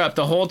each other up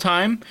the whole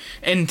time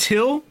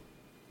until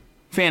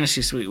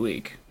Fantasy Suite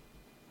Week.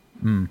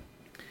 And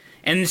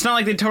it's not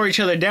like they tore each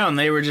other down.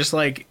 They were just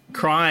like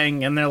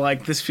crying, and they're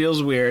like, "This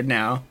feels weird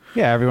now."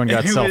 Yeah, everyone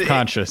got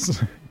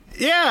self-conscious.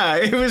 Yeah,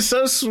 it was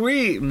so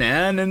sweet,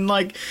 man. And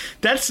like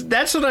that's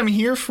what I'm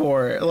here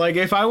for. Like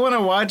if I want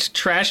to watch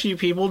trashy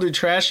people do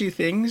trashy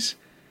things,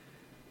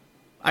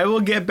 I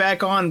will get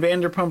back on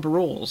Vanderpump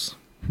Rules.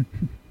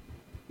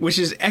 Which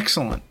is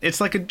excellent.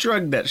 It's like a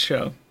drug, that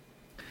show.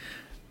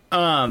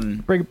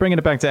 Bringing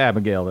it back to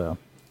Abigail, though.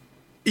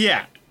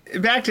 Yeah,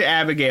 back to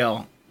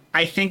Abigail.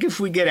 I think if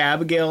we get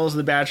Abigail as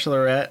the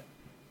Bachelorette,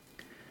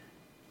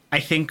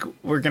 I think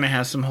we're going to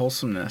have some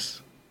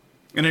wholesomeness.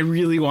 And I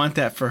really want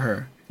that for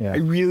her. Yeah. I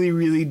really,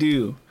 really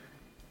do.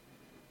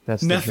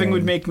 Nothing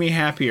would make me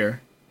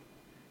happier.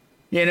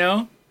 You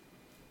know?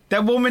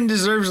 That woman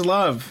deserves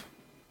love.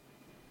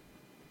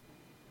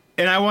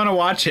 And I want to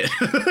watch it.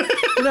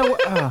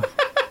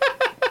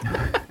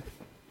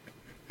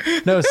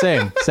 No,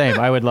 same.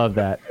 I would love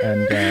that.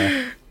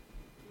 And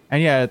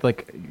yeah,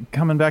 like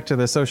coming back to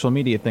the social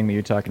media thing that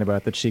you're talking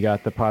about, that she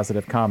got the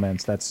positive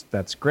comments.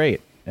 That's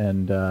great.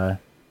 And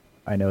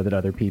I know that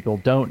other people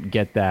don't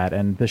get that.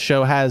 And the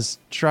show has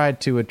tried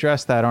to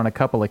address that on a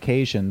couple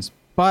occasions,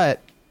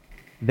 but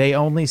they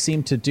only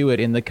seem to do it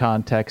in the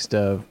context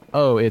of,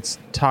 oh, it's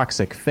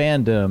toxic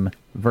fandom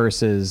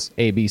versus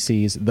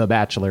ABC's The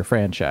Bachelor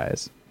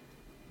franchise.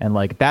 And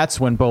like, that's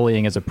when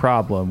bullying is a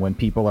problem, when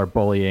people are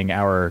bullying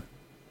our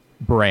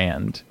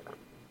brand.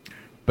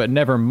 But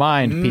never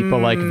mind people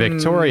like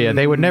Victoria.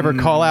 They would never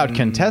call out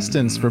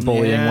contestants for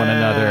bullying one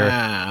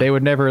another. They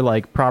would never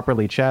like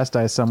properly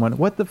chastise someone.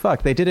 What the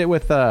fuck? They did it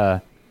with,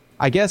 I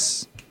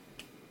guess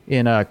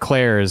in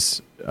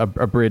Claire's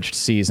abridged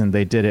season,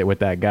 they did it with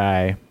that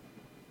guy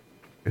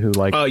who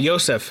like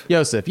Yosef.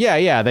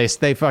 Yeah.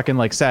 They fucking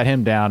like sat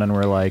him down and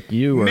were like,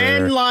 you were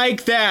men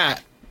like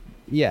that.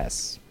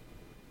 Yes.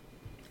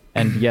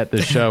 And yet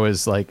the show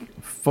is like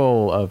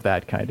full of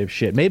that kind of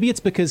shit. Maybe it's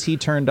because he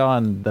turned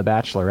on The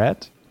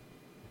Bachelorette.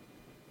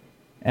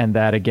 And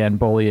that, again,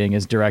 bullying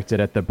is directed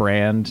at the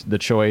brand, the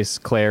choice.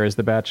 Claire is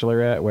The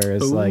Bachelorette,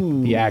 whereas like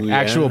the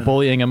actual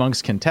bullying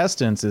amongst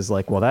contestants is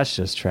like, well, that's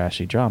just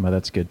trashy drama.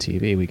 That's good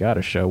TV. We got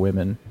to show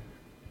women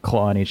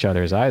clawing each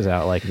other's eyes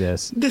out like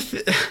this.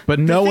 But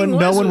no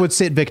one would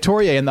sit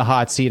Victoria in the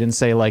hot seat and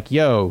say like,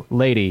 yo,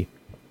 lady,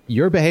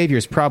 your behavior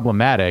is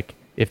problematic.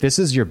 If this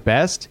is your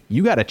best,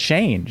 you got to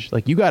change.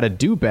 Like, you got to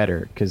do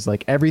better, because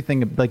like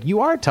everything, like, you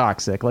are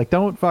toxic. Like,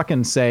 don't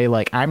fucking say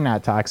like, I'm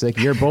not toxic,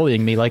 you're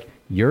bullying me. Like,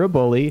 you're a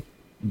bully,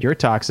 you're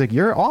toxic,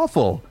 you're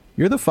awful,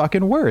 you're the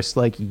fucking worst.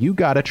 Like, you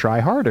got to try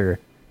harder,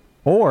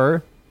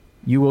 or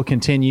you will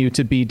continue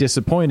to be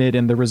disappointed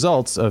in the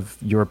results of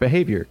your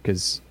behavior,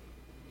 because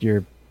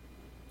you're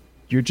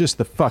just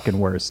the fucking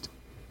worst.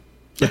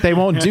 But they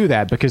won't do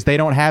that because they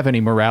don't have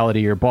any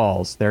morality or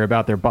balls. They're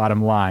about their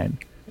bottom line.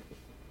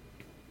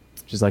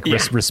 Just like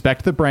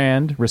respect the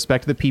brand,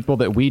 respect the people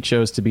that we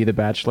chose to be the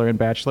Bachelor and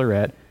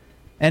Bachelorette,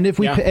 and if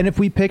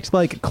we picked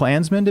like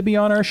Klansmen to be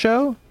on our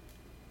show,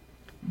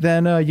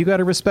 then you got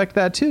to respect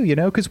that too, you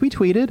know? Because we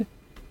tweet.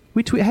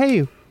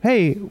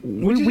 Hey,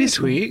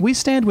 we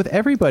stand with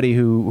everybody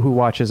who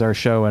watches our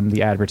show and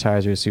the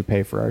advertisers who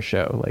pay for our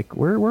show. Like,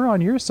 we're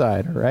on your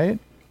side, all right?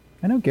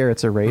 I know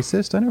Garrett's a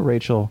racist. I know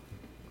Rachel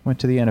went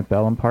to the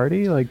Antebellum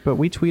party, like, but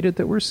we tweeted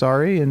that we're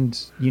sorry and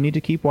you need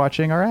to keep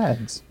watching our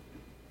ads.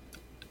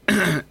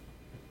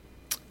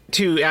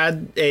 To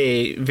add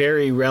a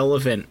very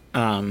relevant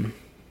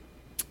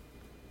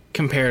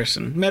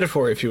comparison,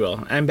 metaphor, if you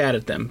will. I'm bad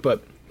at them,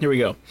 but here we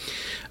go.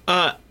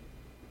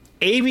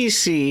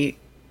 ABC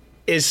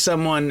is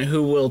someone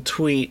who will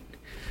tweet,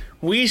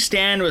 "We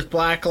stand with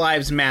Black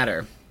Lives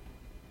Matter."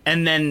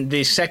 And then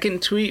the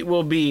second tweet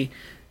will be,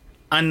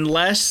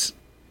 "Unless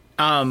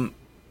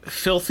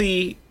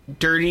filthy,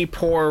 dirty,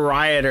 poor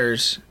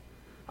rioters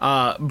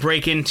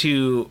break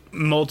into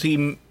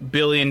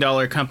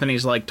multi-billion-dollar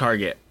companies like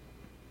Target."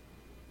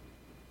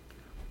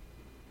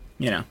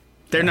 You know,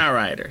 they're not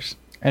rioters.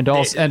 And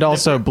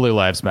also Blue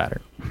Lives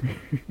Matter.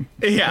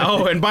 Yeah.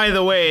 Oh, and by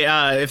the way,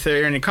 if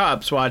there are any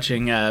cops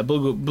watching,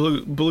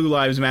 Blue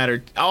Lives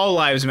Matter, all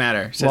lives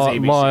matter, says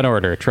ABC. Law and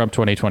Order, Trump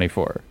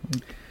 2024.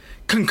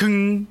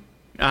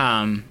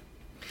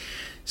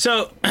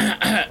 So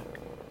I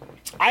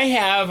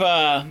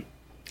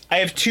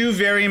have two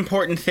very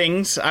important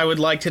things I would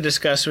like to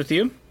discuss with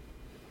you.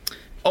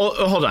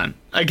 Oh, hold on.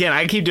 Again,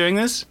 I keep doing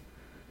this.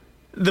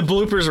 The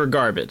bloopers were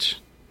garbage.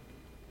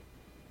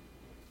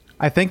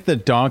 I think the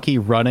donkey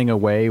running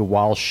away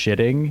while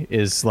shitting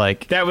is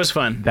like... That was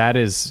fun. That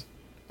is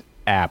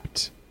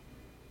apt.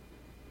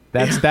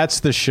 That's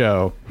the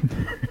show.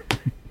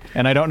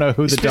 And I don't know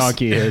who the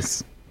donkey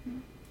is.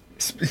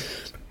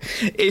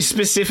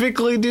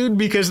 Specifically, dude,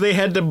 because they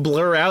had to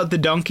blur out the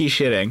donkey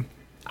shitting.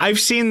 I've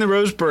seen the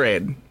Rose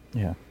Parade.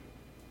 Yeah.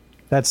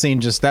 That scene,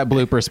 just that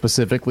blooper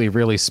specifically,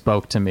 really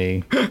spoke to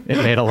me. It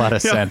made a lot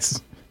of sense.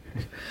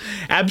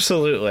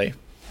 Absolutely.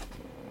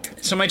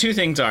 So my two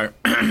things are...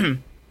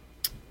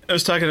 I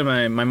was talking to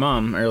my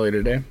mom earlier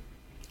today,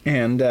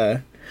 and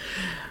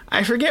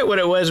I forget what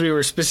it was we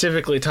were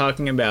specifically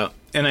talking about,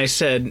 and I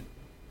said,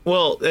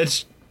 well,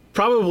 it's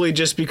probably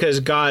just because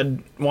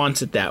God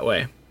wants it that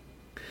way.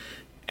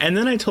 And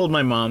then I told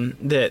my mom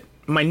that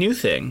my new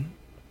thing,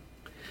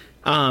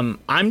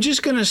 I'm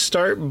just going to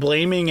start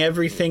blaming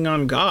everything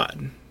on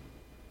God.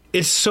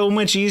 It's so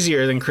much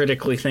easier than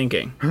critically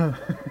thinking.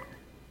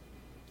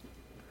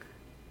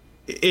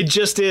 It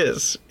just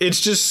is.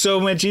 It's just so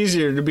much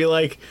easier to be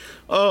like,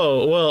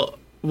 oh, well,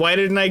 why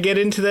didn't I get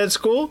into that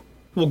school?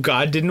 Well,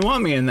 God didn't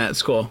want me in that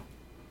school.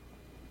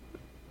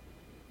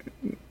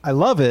 I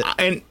love it.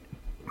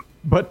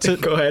 But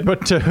go ahead.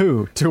 But to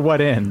who? To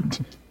what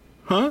end?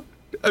 Huh?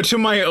 To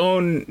my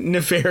own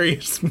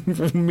nefarious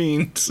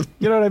means.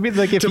 You know what I mean?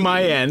 Like, if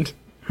my end.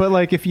 But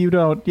like, if you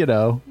don't, you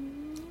know,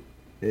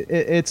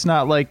 it's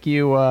not like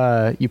you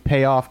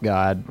pay off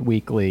God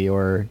weekly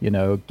or,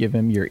 give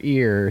him your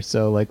ear.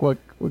 So like what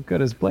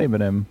good is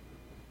blaming him?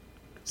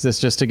 Is this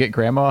just to get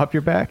grandma off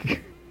your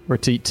back? Or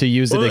to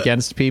use it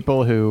against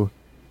people who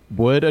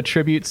would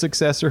attribute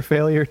success or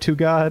failure to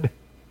God?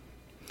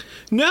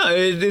 No,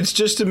 it's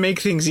just to make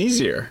things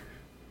easier.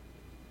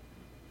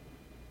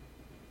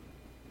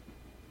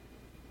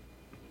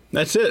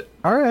 That's it.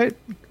 All right.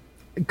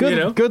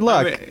 Good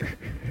luck.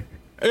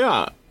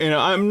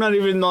 I'm not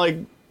even like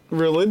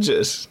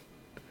religious.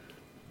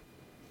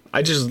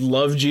 I just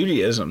love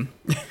Judaism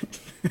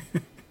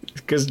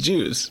because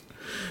Jews,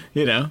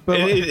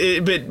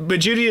 but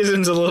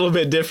Judaism's a little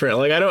bit different.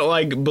 Like I don't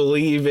like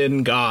believe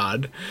in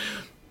God.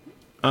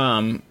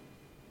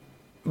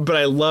 But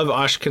I love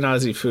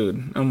Ashkenazi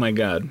food. Oh my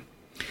God.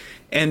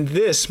 And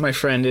this, my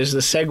friend, is the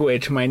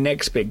segue to my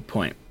next big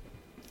point.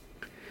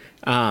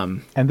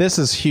 And this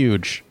is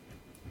huge.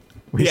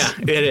 Yeah,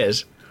 it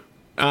is.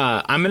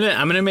 I'm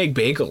gonna make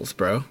bagels,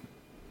 bro.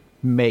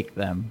 Make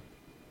them.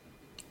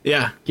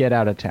 Yeah. Get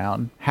out of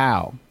town.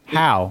 How?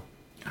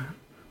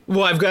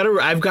 Well, I've got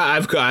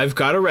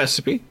a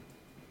recipe.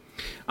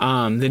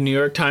 The New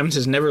York Times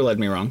has never led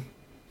me wrong.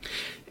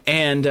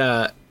 And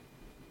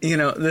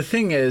the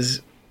thing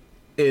is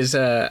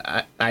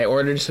I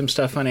ordered some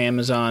stuff on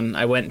Amazon.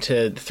 I went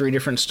to 3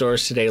 different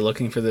stores today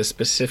looking for this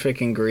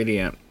specific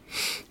ingredient,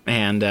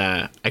 and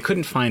I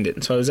couldn't find it.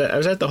 And so I was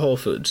at the Whole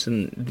Foods,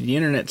 and the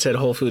internet said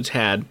Whole Foods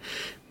had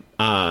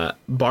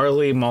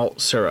barley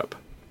malt syrup.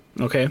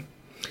 Okay,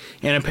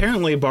 and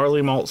apparently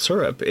barley malt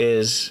syrup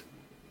is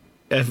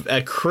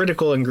a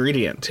critical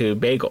ingredient to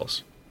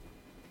bagels.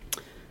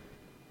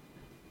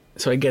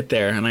 So I get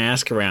there and I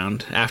ask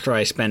around after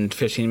I spend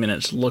 15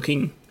 minutes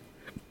looking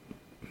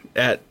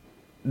at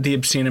the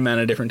obscene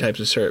amount of different types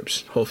of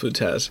syrups Whole Foods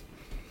has.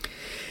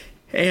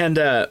 And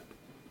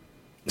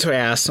so I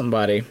asked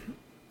somebody,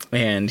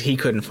 and he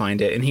couldn't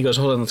find it. And he goes,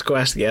 hold on, let's go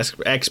ask the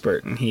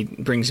expert. And he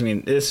brings me,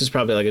 this is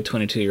probably like a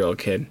 22-year-old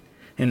kid.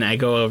 And I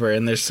go over,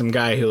 and there's some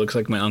guy who looks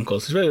like my uncle.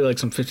 It's really like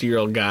some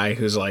 50-year-old guy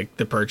who's like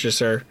the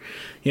purchaser.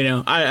 I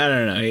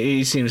don't know.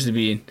 He seems to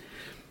be,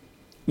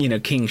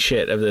 king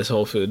shit of this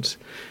Whole Foods.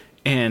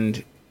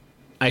 And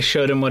I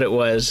showed him what it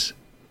was,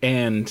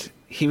 and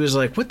he was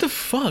like, what the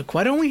fuck?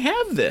 Why don't we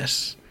have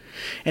this?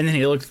 And then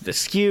he looked at the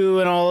SKU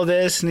and all of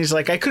this, and he's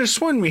like, I could have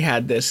sworn we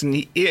had this.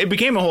 And it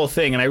became a whole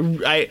thing,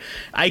 and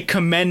I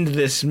commend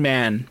this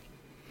man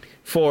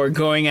for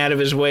going out of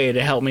his way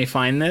to help me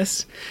find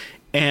this.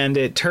 And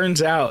it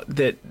turns out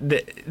that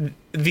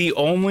the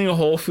only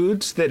Whole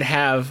Foods that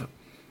have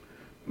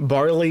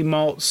barley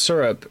malt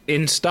syrup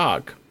in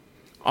stock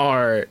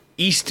are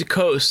East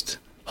Coast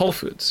Whole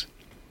Foods.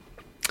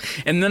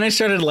 And then I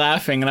started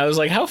laughing, and I was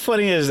like, how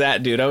funny is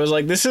that, dude? I was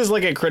like, this is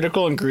like a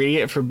critical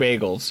ingredient for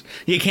bagels.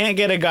 You can't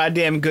get a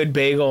goddamn good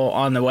bagel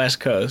on the West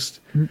Coast.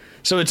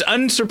 So it's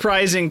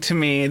unsurprising to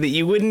me that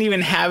you wouldn't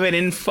even have it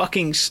in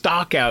fucking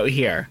stock out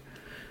here.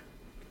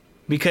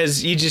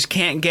 Because you just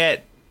can't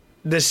get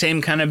the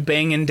same kind of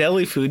banging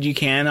deli food you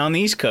can on the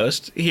East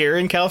Coast here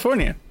in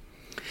California.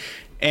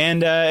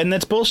 And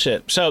that's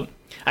bullshit. So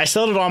I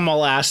settled on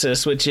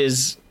molasses, which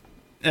is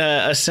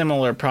a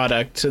similar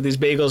product. So these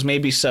bagels may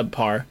be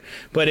subpar,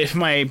 but if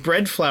my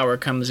bread flour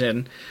comes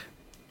in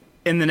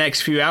the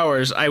next few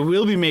hours, I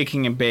will be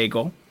making a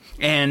bagel.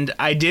 And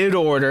I did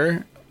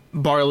order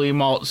barley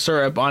malt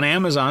syrup on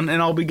Amazon,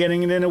 and I'll be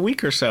getting it in a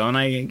week or so, and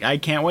I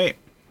can't wait.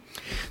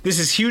 This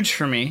is huge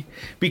for me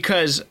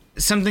because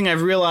something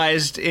I've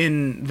realized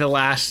in the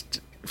last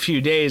few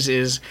days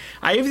is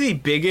I have the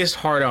biggest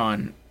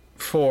hard-on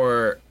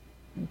for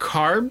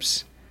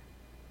carbs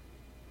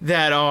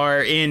that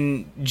are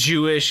in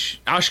Jewish,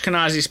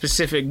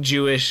 Ashkenazi-specific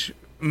Jewish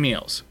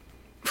meals.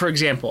 For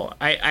example,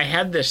 I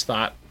had this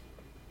thought,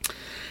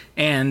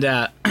 and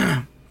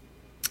have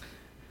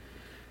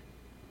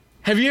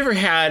you ever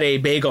had a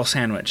bagel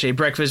sandwich, a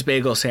breakfast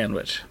bagel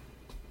sandwich?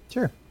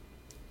 Sure.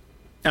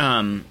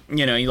 You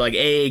like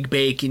egg,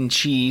 bacon,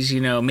 cheese,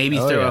 maybe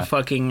throw a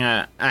fucking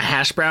a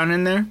hash brown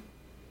in there,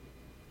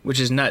 which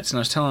is nuts. And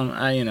I was telling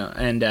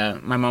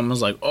him, my mom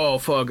was like, oh,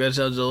 fuck, that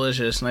sounds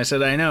delicious. And I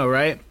said, I know,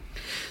 right?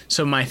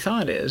 So my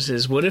thought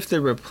is what if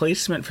the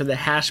replacement for the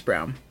hash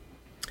brown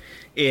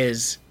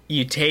is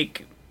you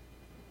take,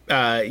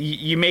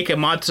 you make a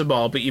matzo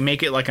ball, but you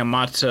make it like a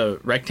matzo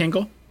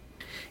rectangle,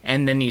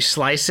 and then you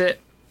slice it,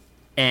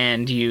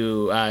 and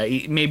you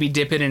maybe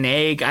dip it in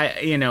egg,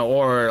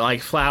 or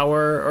like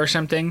flour or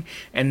something,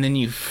 and then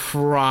you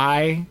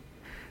fry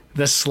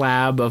the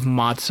slab of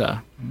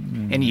matzah,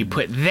 and you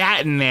put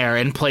that in there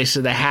in place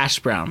of the hash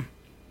brown.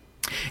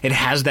 It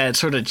has that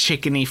sort of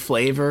chickeny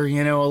flavor,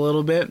 a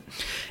little bit,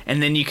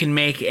 and then you can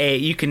make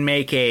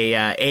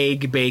a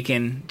egg,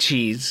 bacon,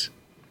 cheese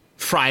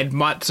fried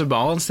matzo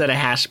ball instead of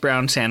hash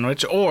brown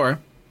sandwich, or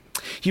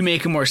you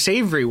make a more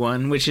savory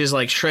one, which is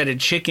like shredded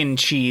chicken,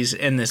 cheese,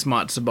 and this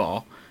matzo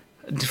ball,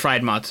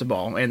 fried matzo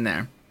ball in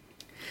there.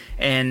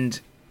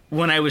 And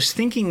when I was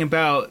thinking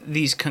about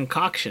these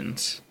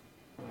concoctions,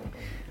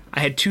 I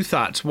had two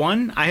thoughts.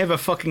 One, I have a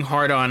fucking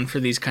hard-on for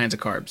these kinds of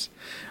carbs.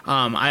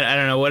 I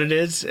don't know what it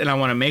is, and I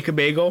want to make a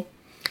bagel.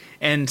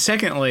 And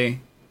secondly,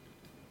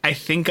 I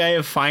think I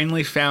have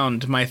finally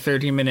found my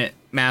 30-minute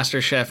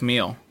MasterChef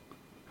meal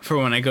for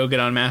when I go get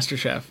on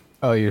MasterChef.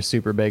 Oh, your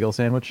super bagel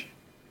sandwich?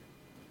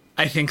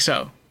 I think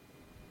so.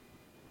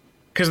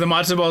 Because the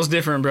matzo ball is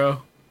different,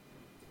 bro.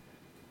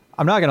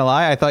 I'm not going to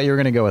lie. I thought you were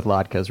going to go with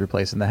latkes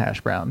replacing the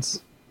hash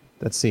browns.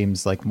 That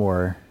seems like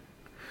more...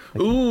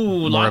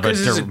 Ooh, latkes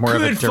is a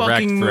good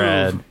fucking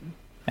move.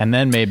 And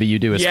then maybe you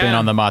do a spin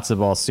on the matzo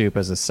ball soup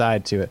as a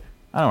side to it.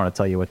 I don't want to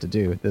tell you what to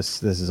do.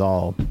 This is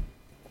all...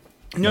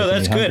 No,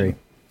 that's good.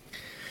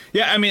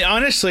 Yeah, I mean,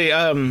 honestly,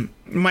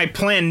 my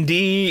plan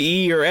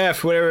D, E, or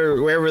F,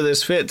 wherever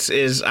this fits,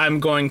 is I'm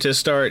going to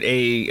start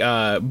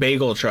a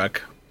bagel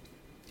truck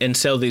and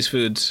sell these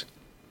foods.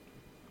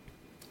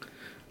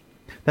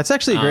 That's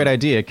actually a great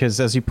idea because,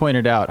 as you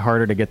pointed out,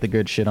 harder to get the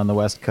good shit on the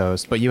West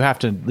Coast, but you have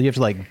to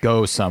like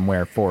go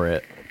somewhere for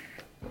it.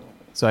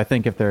 So I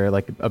think if they're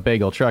like a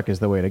bagel truck is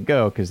the way to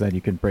go because then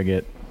you can bring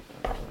it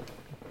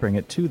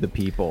to the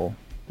people.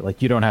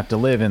 Like you don't have to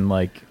live in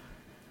like,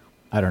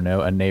 I don't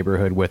know, a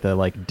neighborhood with a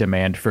like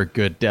demand for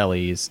good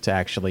delis to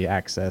actually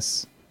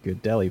access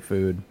good deli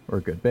food or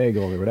good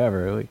bagel or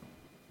whatever. Like,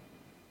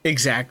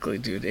 exactly,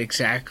 dude.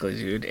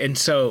 And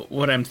so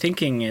what I'm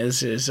thinking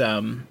is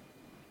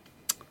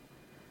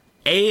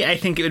A, I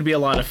think it would be a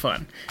lot of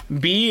fun.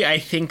 B, I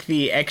think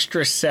the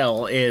extra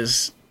sell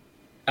is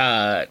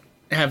have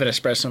an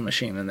espresso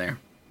machine in there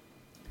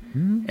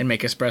and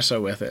make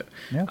espresso with it.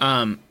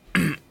 Yeah.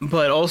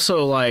 But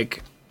also,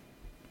 like,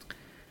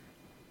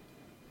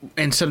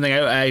 and something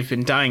I've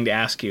been dying to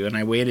ask you, and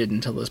I waited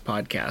until this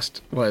podcast,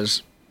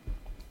 was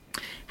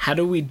how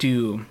do we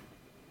do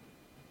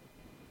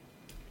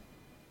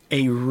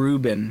a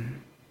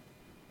Reuben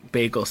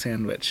bagel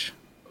sandwich?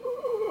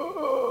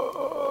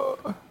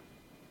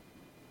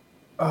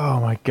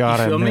 Oh my God,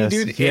 I missed.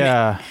 Dude?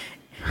 Yeah.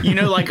 You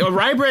know, like a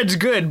rye bread's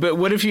good, but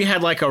what if you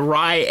had like a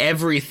rye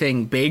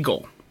everything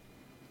bagel?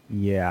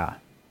 Yeah.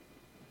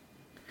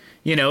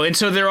 You know, and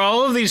so there are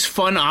all of these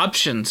fun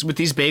options with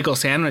these bagel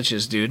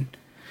sandwiches, dude.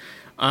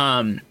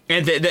 And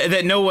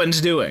that no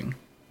one's doing.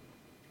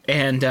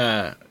 And,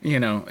 you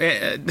know,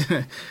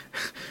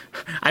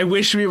 I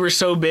wish we were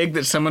so big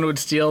that someone would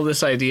steal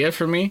this idea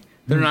from me.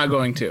 They're not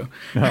going to.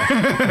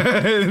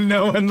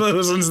 No one that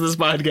listens to this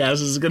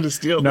podcast is going to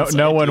steal this idea.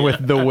 No one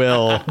with the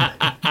will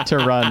to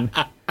run.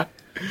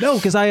 No,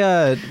 because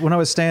when I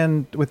was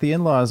staying with the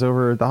in-laws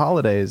over the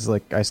holidays,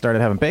 like I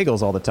started having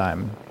bagels all the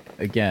time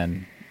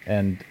again.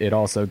 And it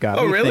also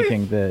got me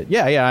thinking that,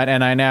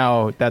 and I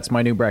now, that's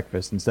my new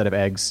breakfast. Instead of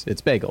eggs,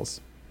 it's bagels.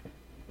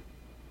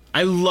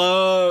 I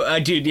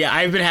love, dude, yeah,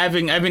 I've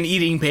been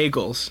eating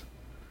bagels.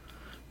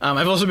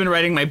 I've also been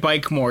riding my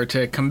bike more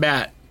to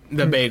combat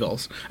the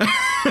bagels.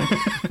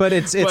 But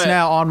it's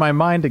now on my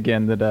mind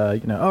again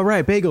that, you know, oh,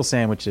 right, bagel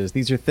sandwiches.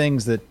 These are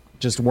things that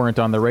just weren't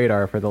on the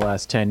radar for the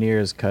last 10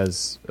 years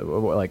because,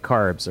 like,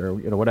 carbs or,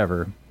 you know,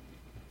 whatever.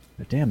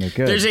 But damn, they're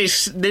good.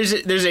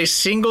 There's a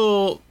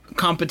single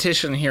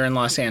competition here in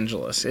Los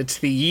Angeles. It's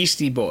the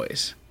Yeasty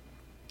Boys.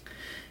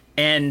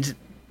 And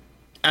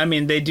I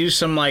mean, they do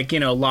some, like, you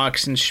know,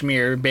 lox and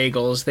schmear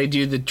bagels. They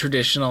do the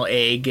traditional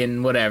egg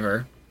and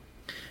whatever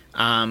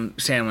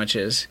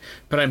sandwiches.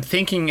 But I'm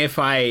thinking if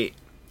I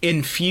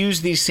infuse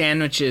these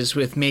sandwiches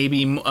with maybe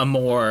you have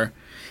more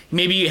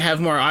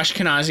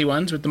Ashkenazi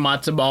ones with the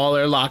matzo ball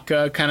or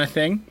latke kind of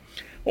thing,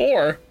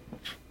 or,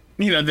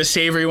 you know, the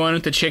savory one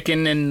with the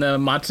chicken and the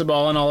matzo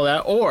ball and all of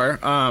that, or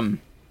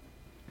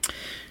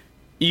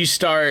you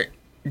start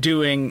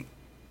doing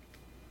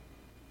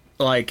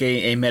like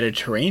a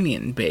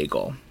Mediterranean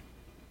bagel,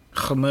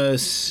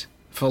 hummus,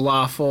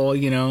 falafel,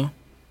 you know,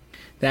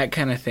 that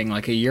kind of thing,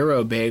 like a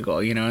Euro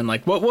bagel, you know, and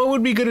like what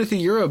would be good with a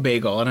Euro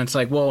bagel? And it's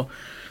like, well,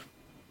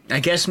 I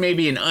guess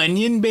maybe an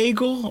onion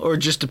bagel or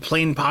just a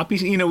plain poppy,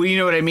 you know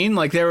what I mean?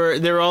 Like there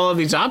are all of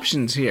these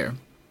options here,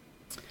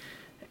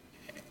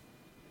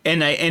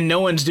 and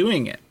no one's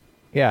doing it.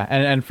 Yeah,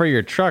 and for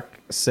your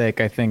truck's sake,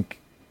 I think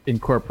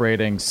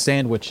incorporating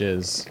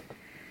sandwiches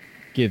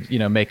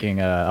making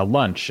a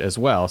lunch as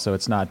well, so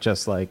it's not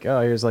just like,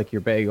 oh, here's like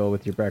your bagel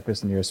with your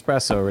breakfast and your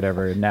espresso or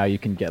whatever, and now you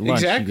can get lunch.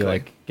 Exactly. You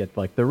like get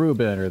like the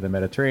Reuben or the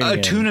Mediterranean.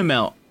 A tuna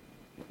melt.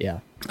 Yeah.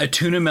 A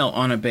tuna melt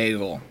on a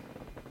bagel.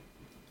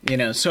 You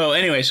know, so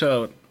anyway,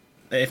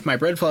 if my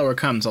bread flour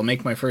comes, I'll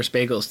make my first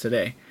bagels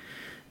today.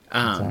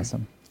 That's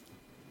awesome.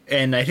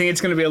 And I think it's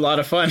going to be a lot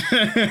of fun.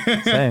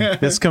 Same.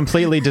 This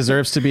completely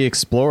deserves to be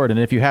explored, and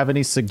if you have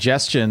any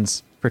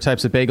suggestions for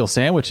types of bagel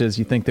sandwiches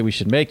you think that we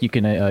should make, you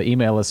can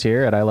email us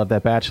here at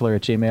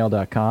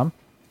ilovethatbachelor@gmail.com.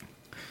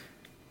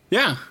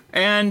 Yeah,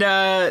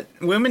 and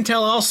Women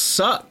Tell All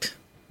sucked.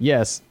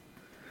 Yes.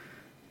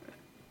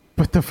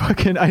 But the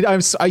fucking...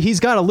 he's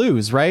got to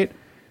lose, right?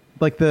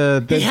 Like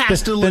the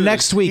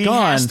next week on... He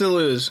has to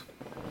lose.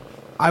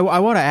 I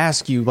want to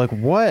ask you, like,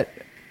 what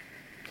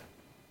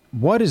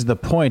is the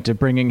point of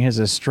bringing his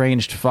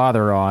estranged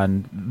father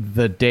on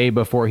the day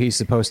before he's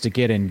supposed to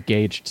get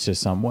engaged to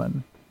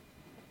someone?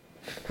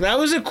 That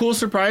was a cool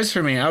surprise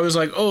for me. I was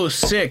like, oh,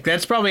 sick.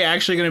 That's probably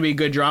actually going to be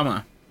good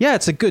drama. Yeah,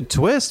 it's a good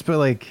twist, but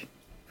like,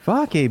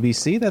 fuck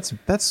ABC,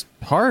 that's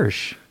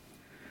harsh.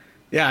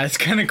 Yeah, it's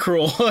kind of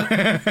cruel.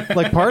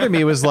 Like, part of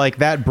me was like,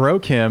 that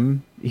broke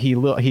him. He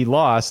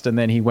lost, and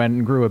then he went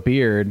and grew a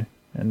beard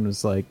and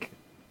was like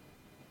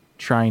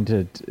trying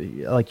to,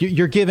 like,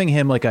 you're giving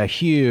him like a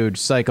huge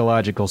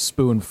psychological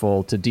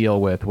spoonful to deal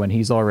with when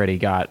he's already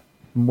got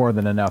more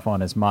than enough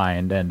on his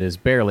mind and is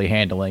barely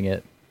handling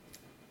it.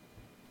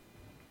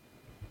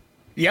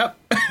 Yep.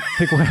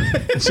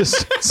 It's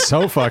just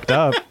so fucked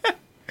up.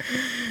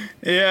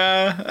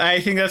 Yeah, I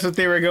think that's what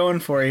they were going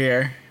for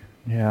here.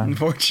 Yeah.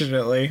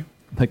 Unfortunately.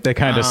 Like, they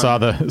kind of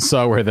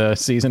saw where the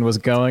season was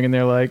going, and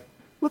they're like,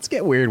 let's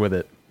get weird with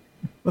it.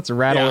 Let's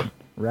rattle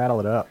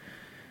it up.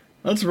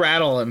 Let's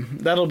rattle him.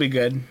 That'll be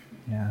good.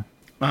 Yeah.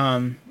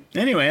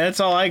 Anyway, that's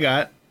all I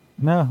got.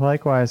 No,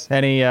 likewise.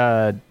 Any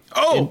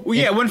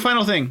one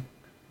final thing.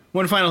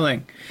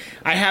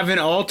 I have an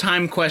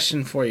all-time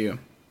question for you.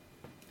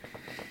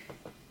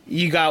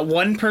 You got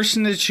one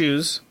person to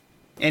choose,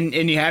 and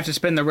you have to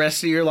spend the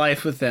rest of your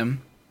life with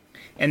them.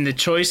 And the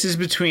choice is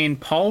between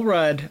Paul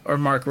Rudd or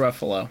Mark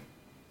Ruffalo.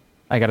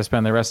 I got to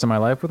spend the rest of my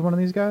life with one of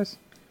these guys?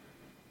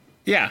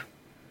 Yeah.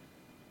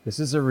 This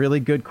is a really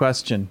good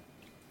question.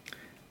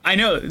 I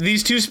know.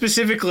 These two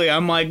specifically,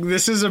 I'm like,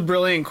 this is a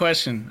brilliant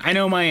question. I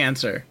know my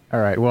answer. All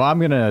right. Well, I'm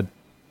going to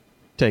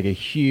take a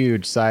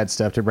huge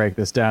sidestep to break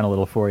this down a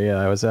little for you.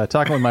 I was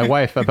talking with my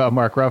wife about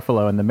Mark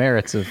Ruffalo and the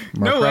merits of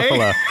Mark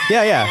Ruffalo.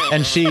 Yeah.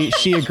 And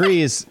she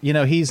agrees,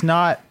 he's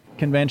not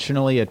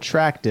conventionally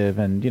attractive,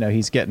 and,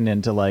 he's getting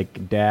into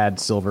like dad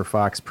Silver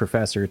Fox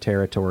professor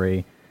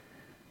territory.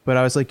 But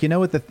I was like,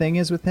 what the thing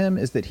is with him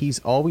is that he's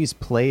always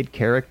played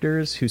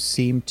characters who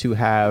seem to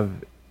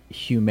have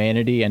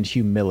humanity and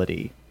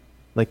humility.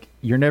 Like,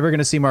 you're never going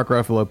to see Mark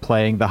Ruffalo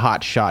playing the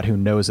hot shot who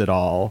knows it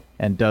all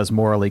and does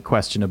morally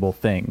questionable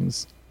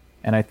things.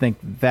 And I think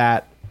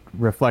that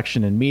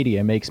reflection in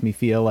media makes me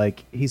feel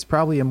like he's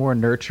probably a more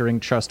nurturing,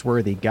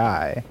 trustworthy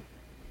guy.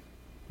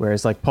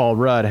 Whereas like Paul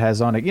Rudd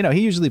has on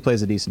he usually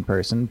plays a decent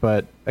person,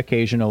 but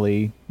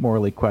occasionally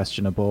morally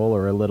questionable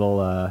or a little,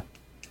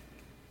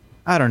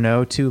 I don't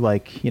know, too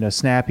like,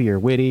 snappy or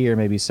witty or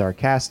maybe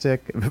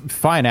sarcastic.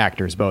 Fine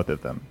actors, both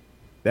of them.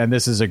 And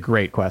this is a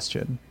great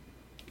question.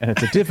 And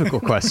it's a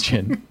difficult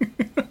question.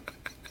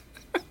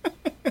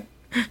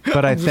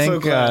 But I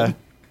think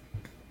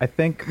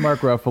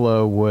Mark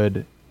Ruffalo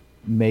would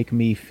make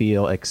me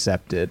feel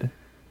accepted.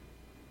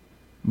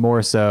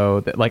 More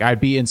so that, like,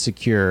 I'd be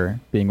insecure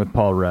being with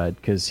Paul Rudd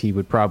because he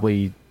would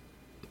probably,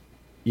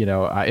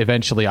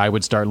 eventually I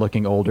would start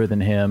looking older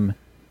than him,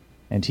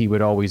 and he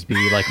would always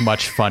be like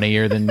much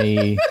funnier than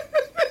me.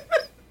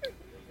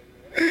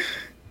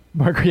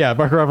 Mark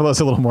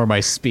Ruffalo's a little more my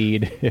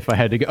speed if I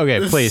had to go.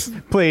 Okay,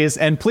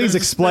 please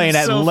explain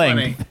at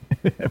length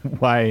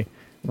why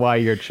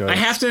your choice. I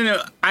have to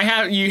know.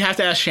 You have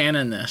to ask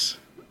Shannon this.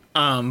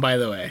 By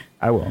the way,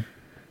 I will.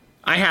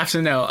 I have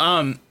to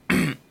know.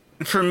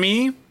 For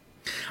me,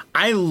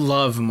 I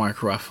love Mark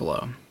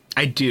Ruffalo.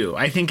 I do.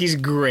 I think he's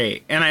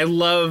great, and I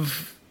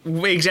love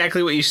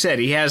exactly what you said.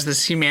 He has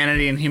this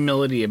humanity and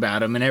humility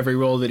about him in every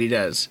role that he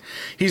does.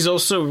 He's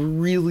also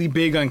really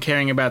big on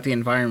caring about the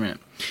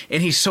environment.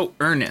 And he's so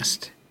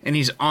earnest, and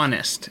he's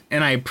honest,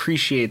 and I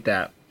appreciate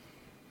that.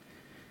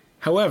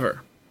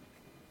 However,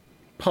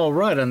 Paul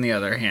Rudd, on the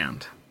other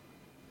hand,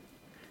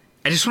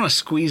 I just want to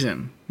squeeze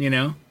him,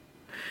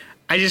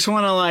 I just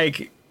want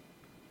to,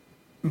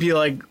 be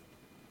like,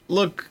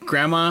 look,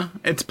 Grandma,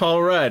 it's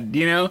Paul Rudd,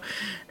 and,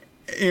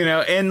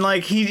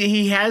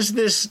 he has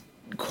this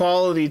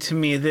quality to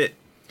me that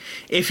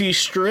if you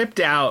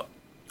stripped out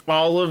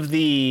all of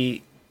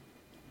the,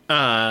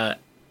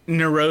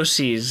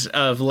 neuroses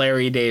of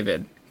Larry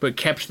David, but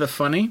kept the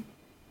funny,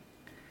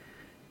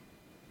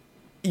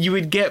 you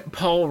would get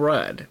Paul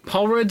Rudd.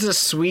 Paul Rudd's a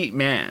sweet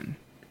man.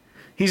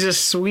 He's a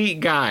sweet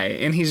guy,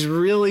 and he's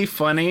really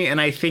funny, and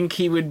I think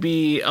he would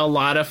be a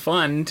lot of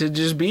fun to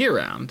just be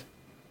around.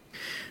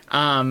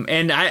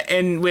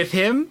 And with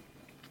him,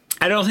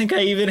 I don't think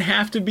I even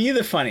have to be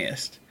the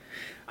funniest.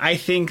 I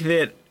think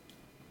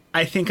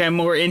I'm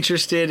more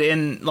interested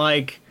in,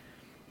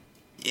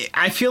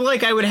 I feel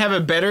like I would have a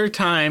better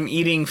time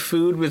eating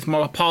food with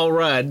Paul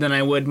Rudd than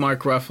I would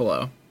Mark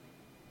Ruffalo.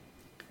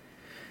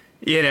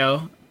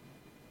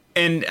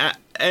 And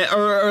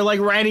or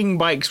like riding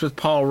bikes with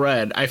Paul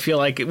Rudd. I feel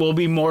like it will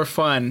be more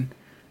fun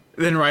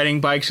than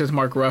riding bikes with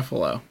Mark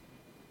Ruffalo.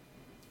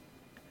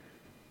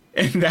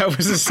 And that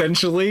was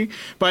essentially,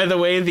 by the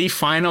way, the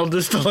final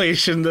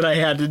distillation that I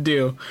had to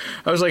do.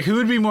 I was like, who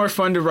would be more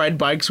fun to ride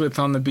bikes with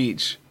on the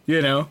beach?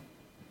 Because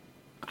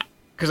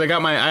I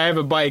have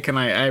a bike, and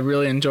I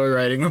really enjoy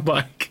riding the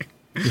bike.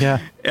 Yeah.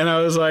 And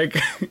I was like,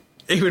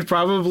 it would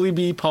probably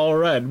be Paul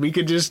Rudd. We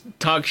could just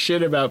talk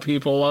shit about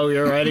people while we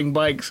were riding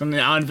bikes on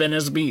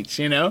Venice Beach,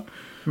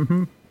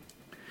 Mm-hmm.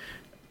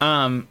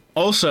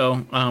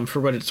 Also,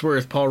 for what it's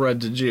worth, Paul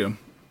Rudd's a Jew.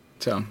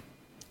 So.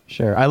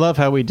 Sure. I love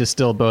how we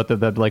distill both of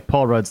them. Like,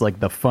 Paul Rudd's like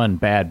the fun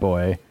bad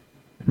boy,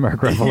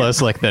 Mark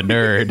Ruffalo's like the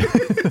nerd.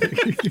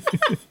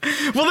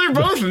 Well, they're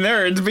both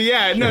nerds, but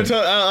yeah, no,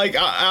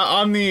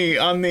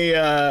 on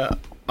the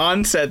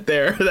onset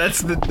there,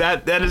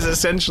 that is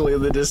essentially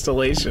the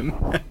distillation.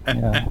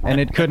 Yeah, and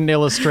it couldn't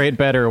illustrate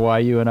better why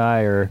you and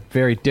I are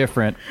very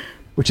different,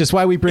 which is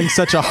why we bring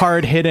such a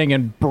hard-hitting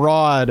and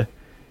broad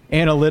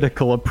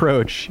analytical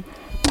approach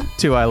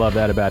to I Love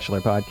That, a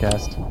Bachelor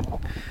podcast.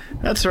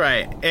 That's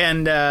right,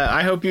 and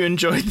I hope you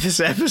enjoyed this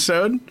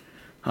episode.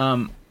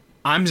 I'm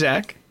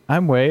Zach.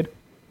 I'm Wade.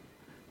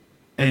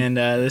 And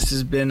this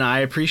has been I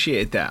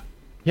Appreciate That.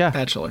 Yeah.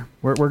 Bachelor.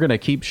 We're going to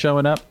keep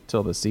showing up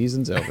till the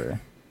season's over.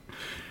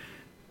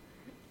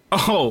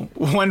 Oh,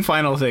 one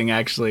final thing,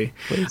 actually.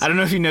 Please. I don't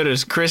know if you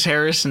noticed, Chris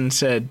Harrison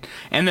said,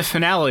 and the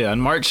finale on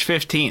March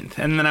 15th.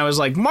 And then I was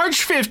like,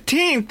 March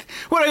 15th?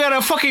 What, I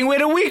gotta fucking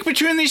wait a week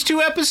between these two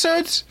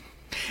episodes?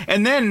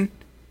 And then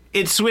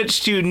it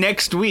switched to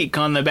next week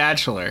on The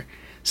Bachelor.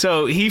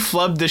 So he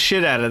flubbed the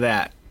shit out of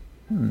that.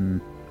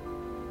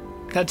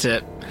 That's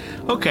it.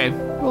 Okay.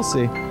 We'll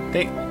see.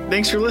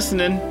 Thanks for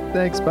listening.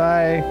 Thanks,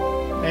 bye.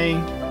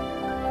 Hey.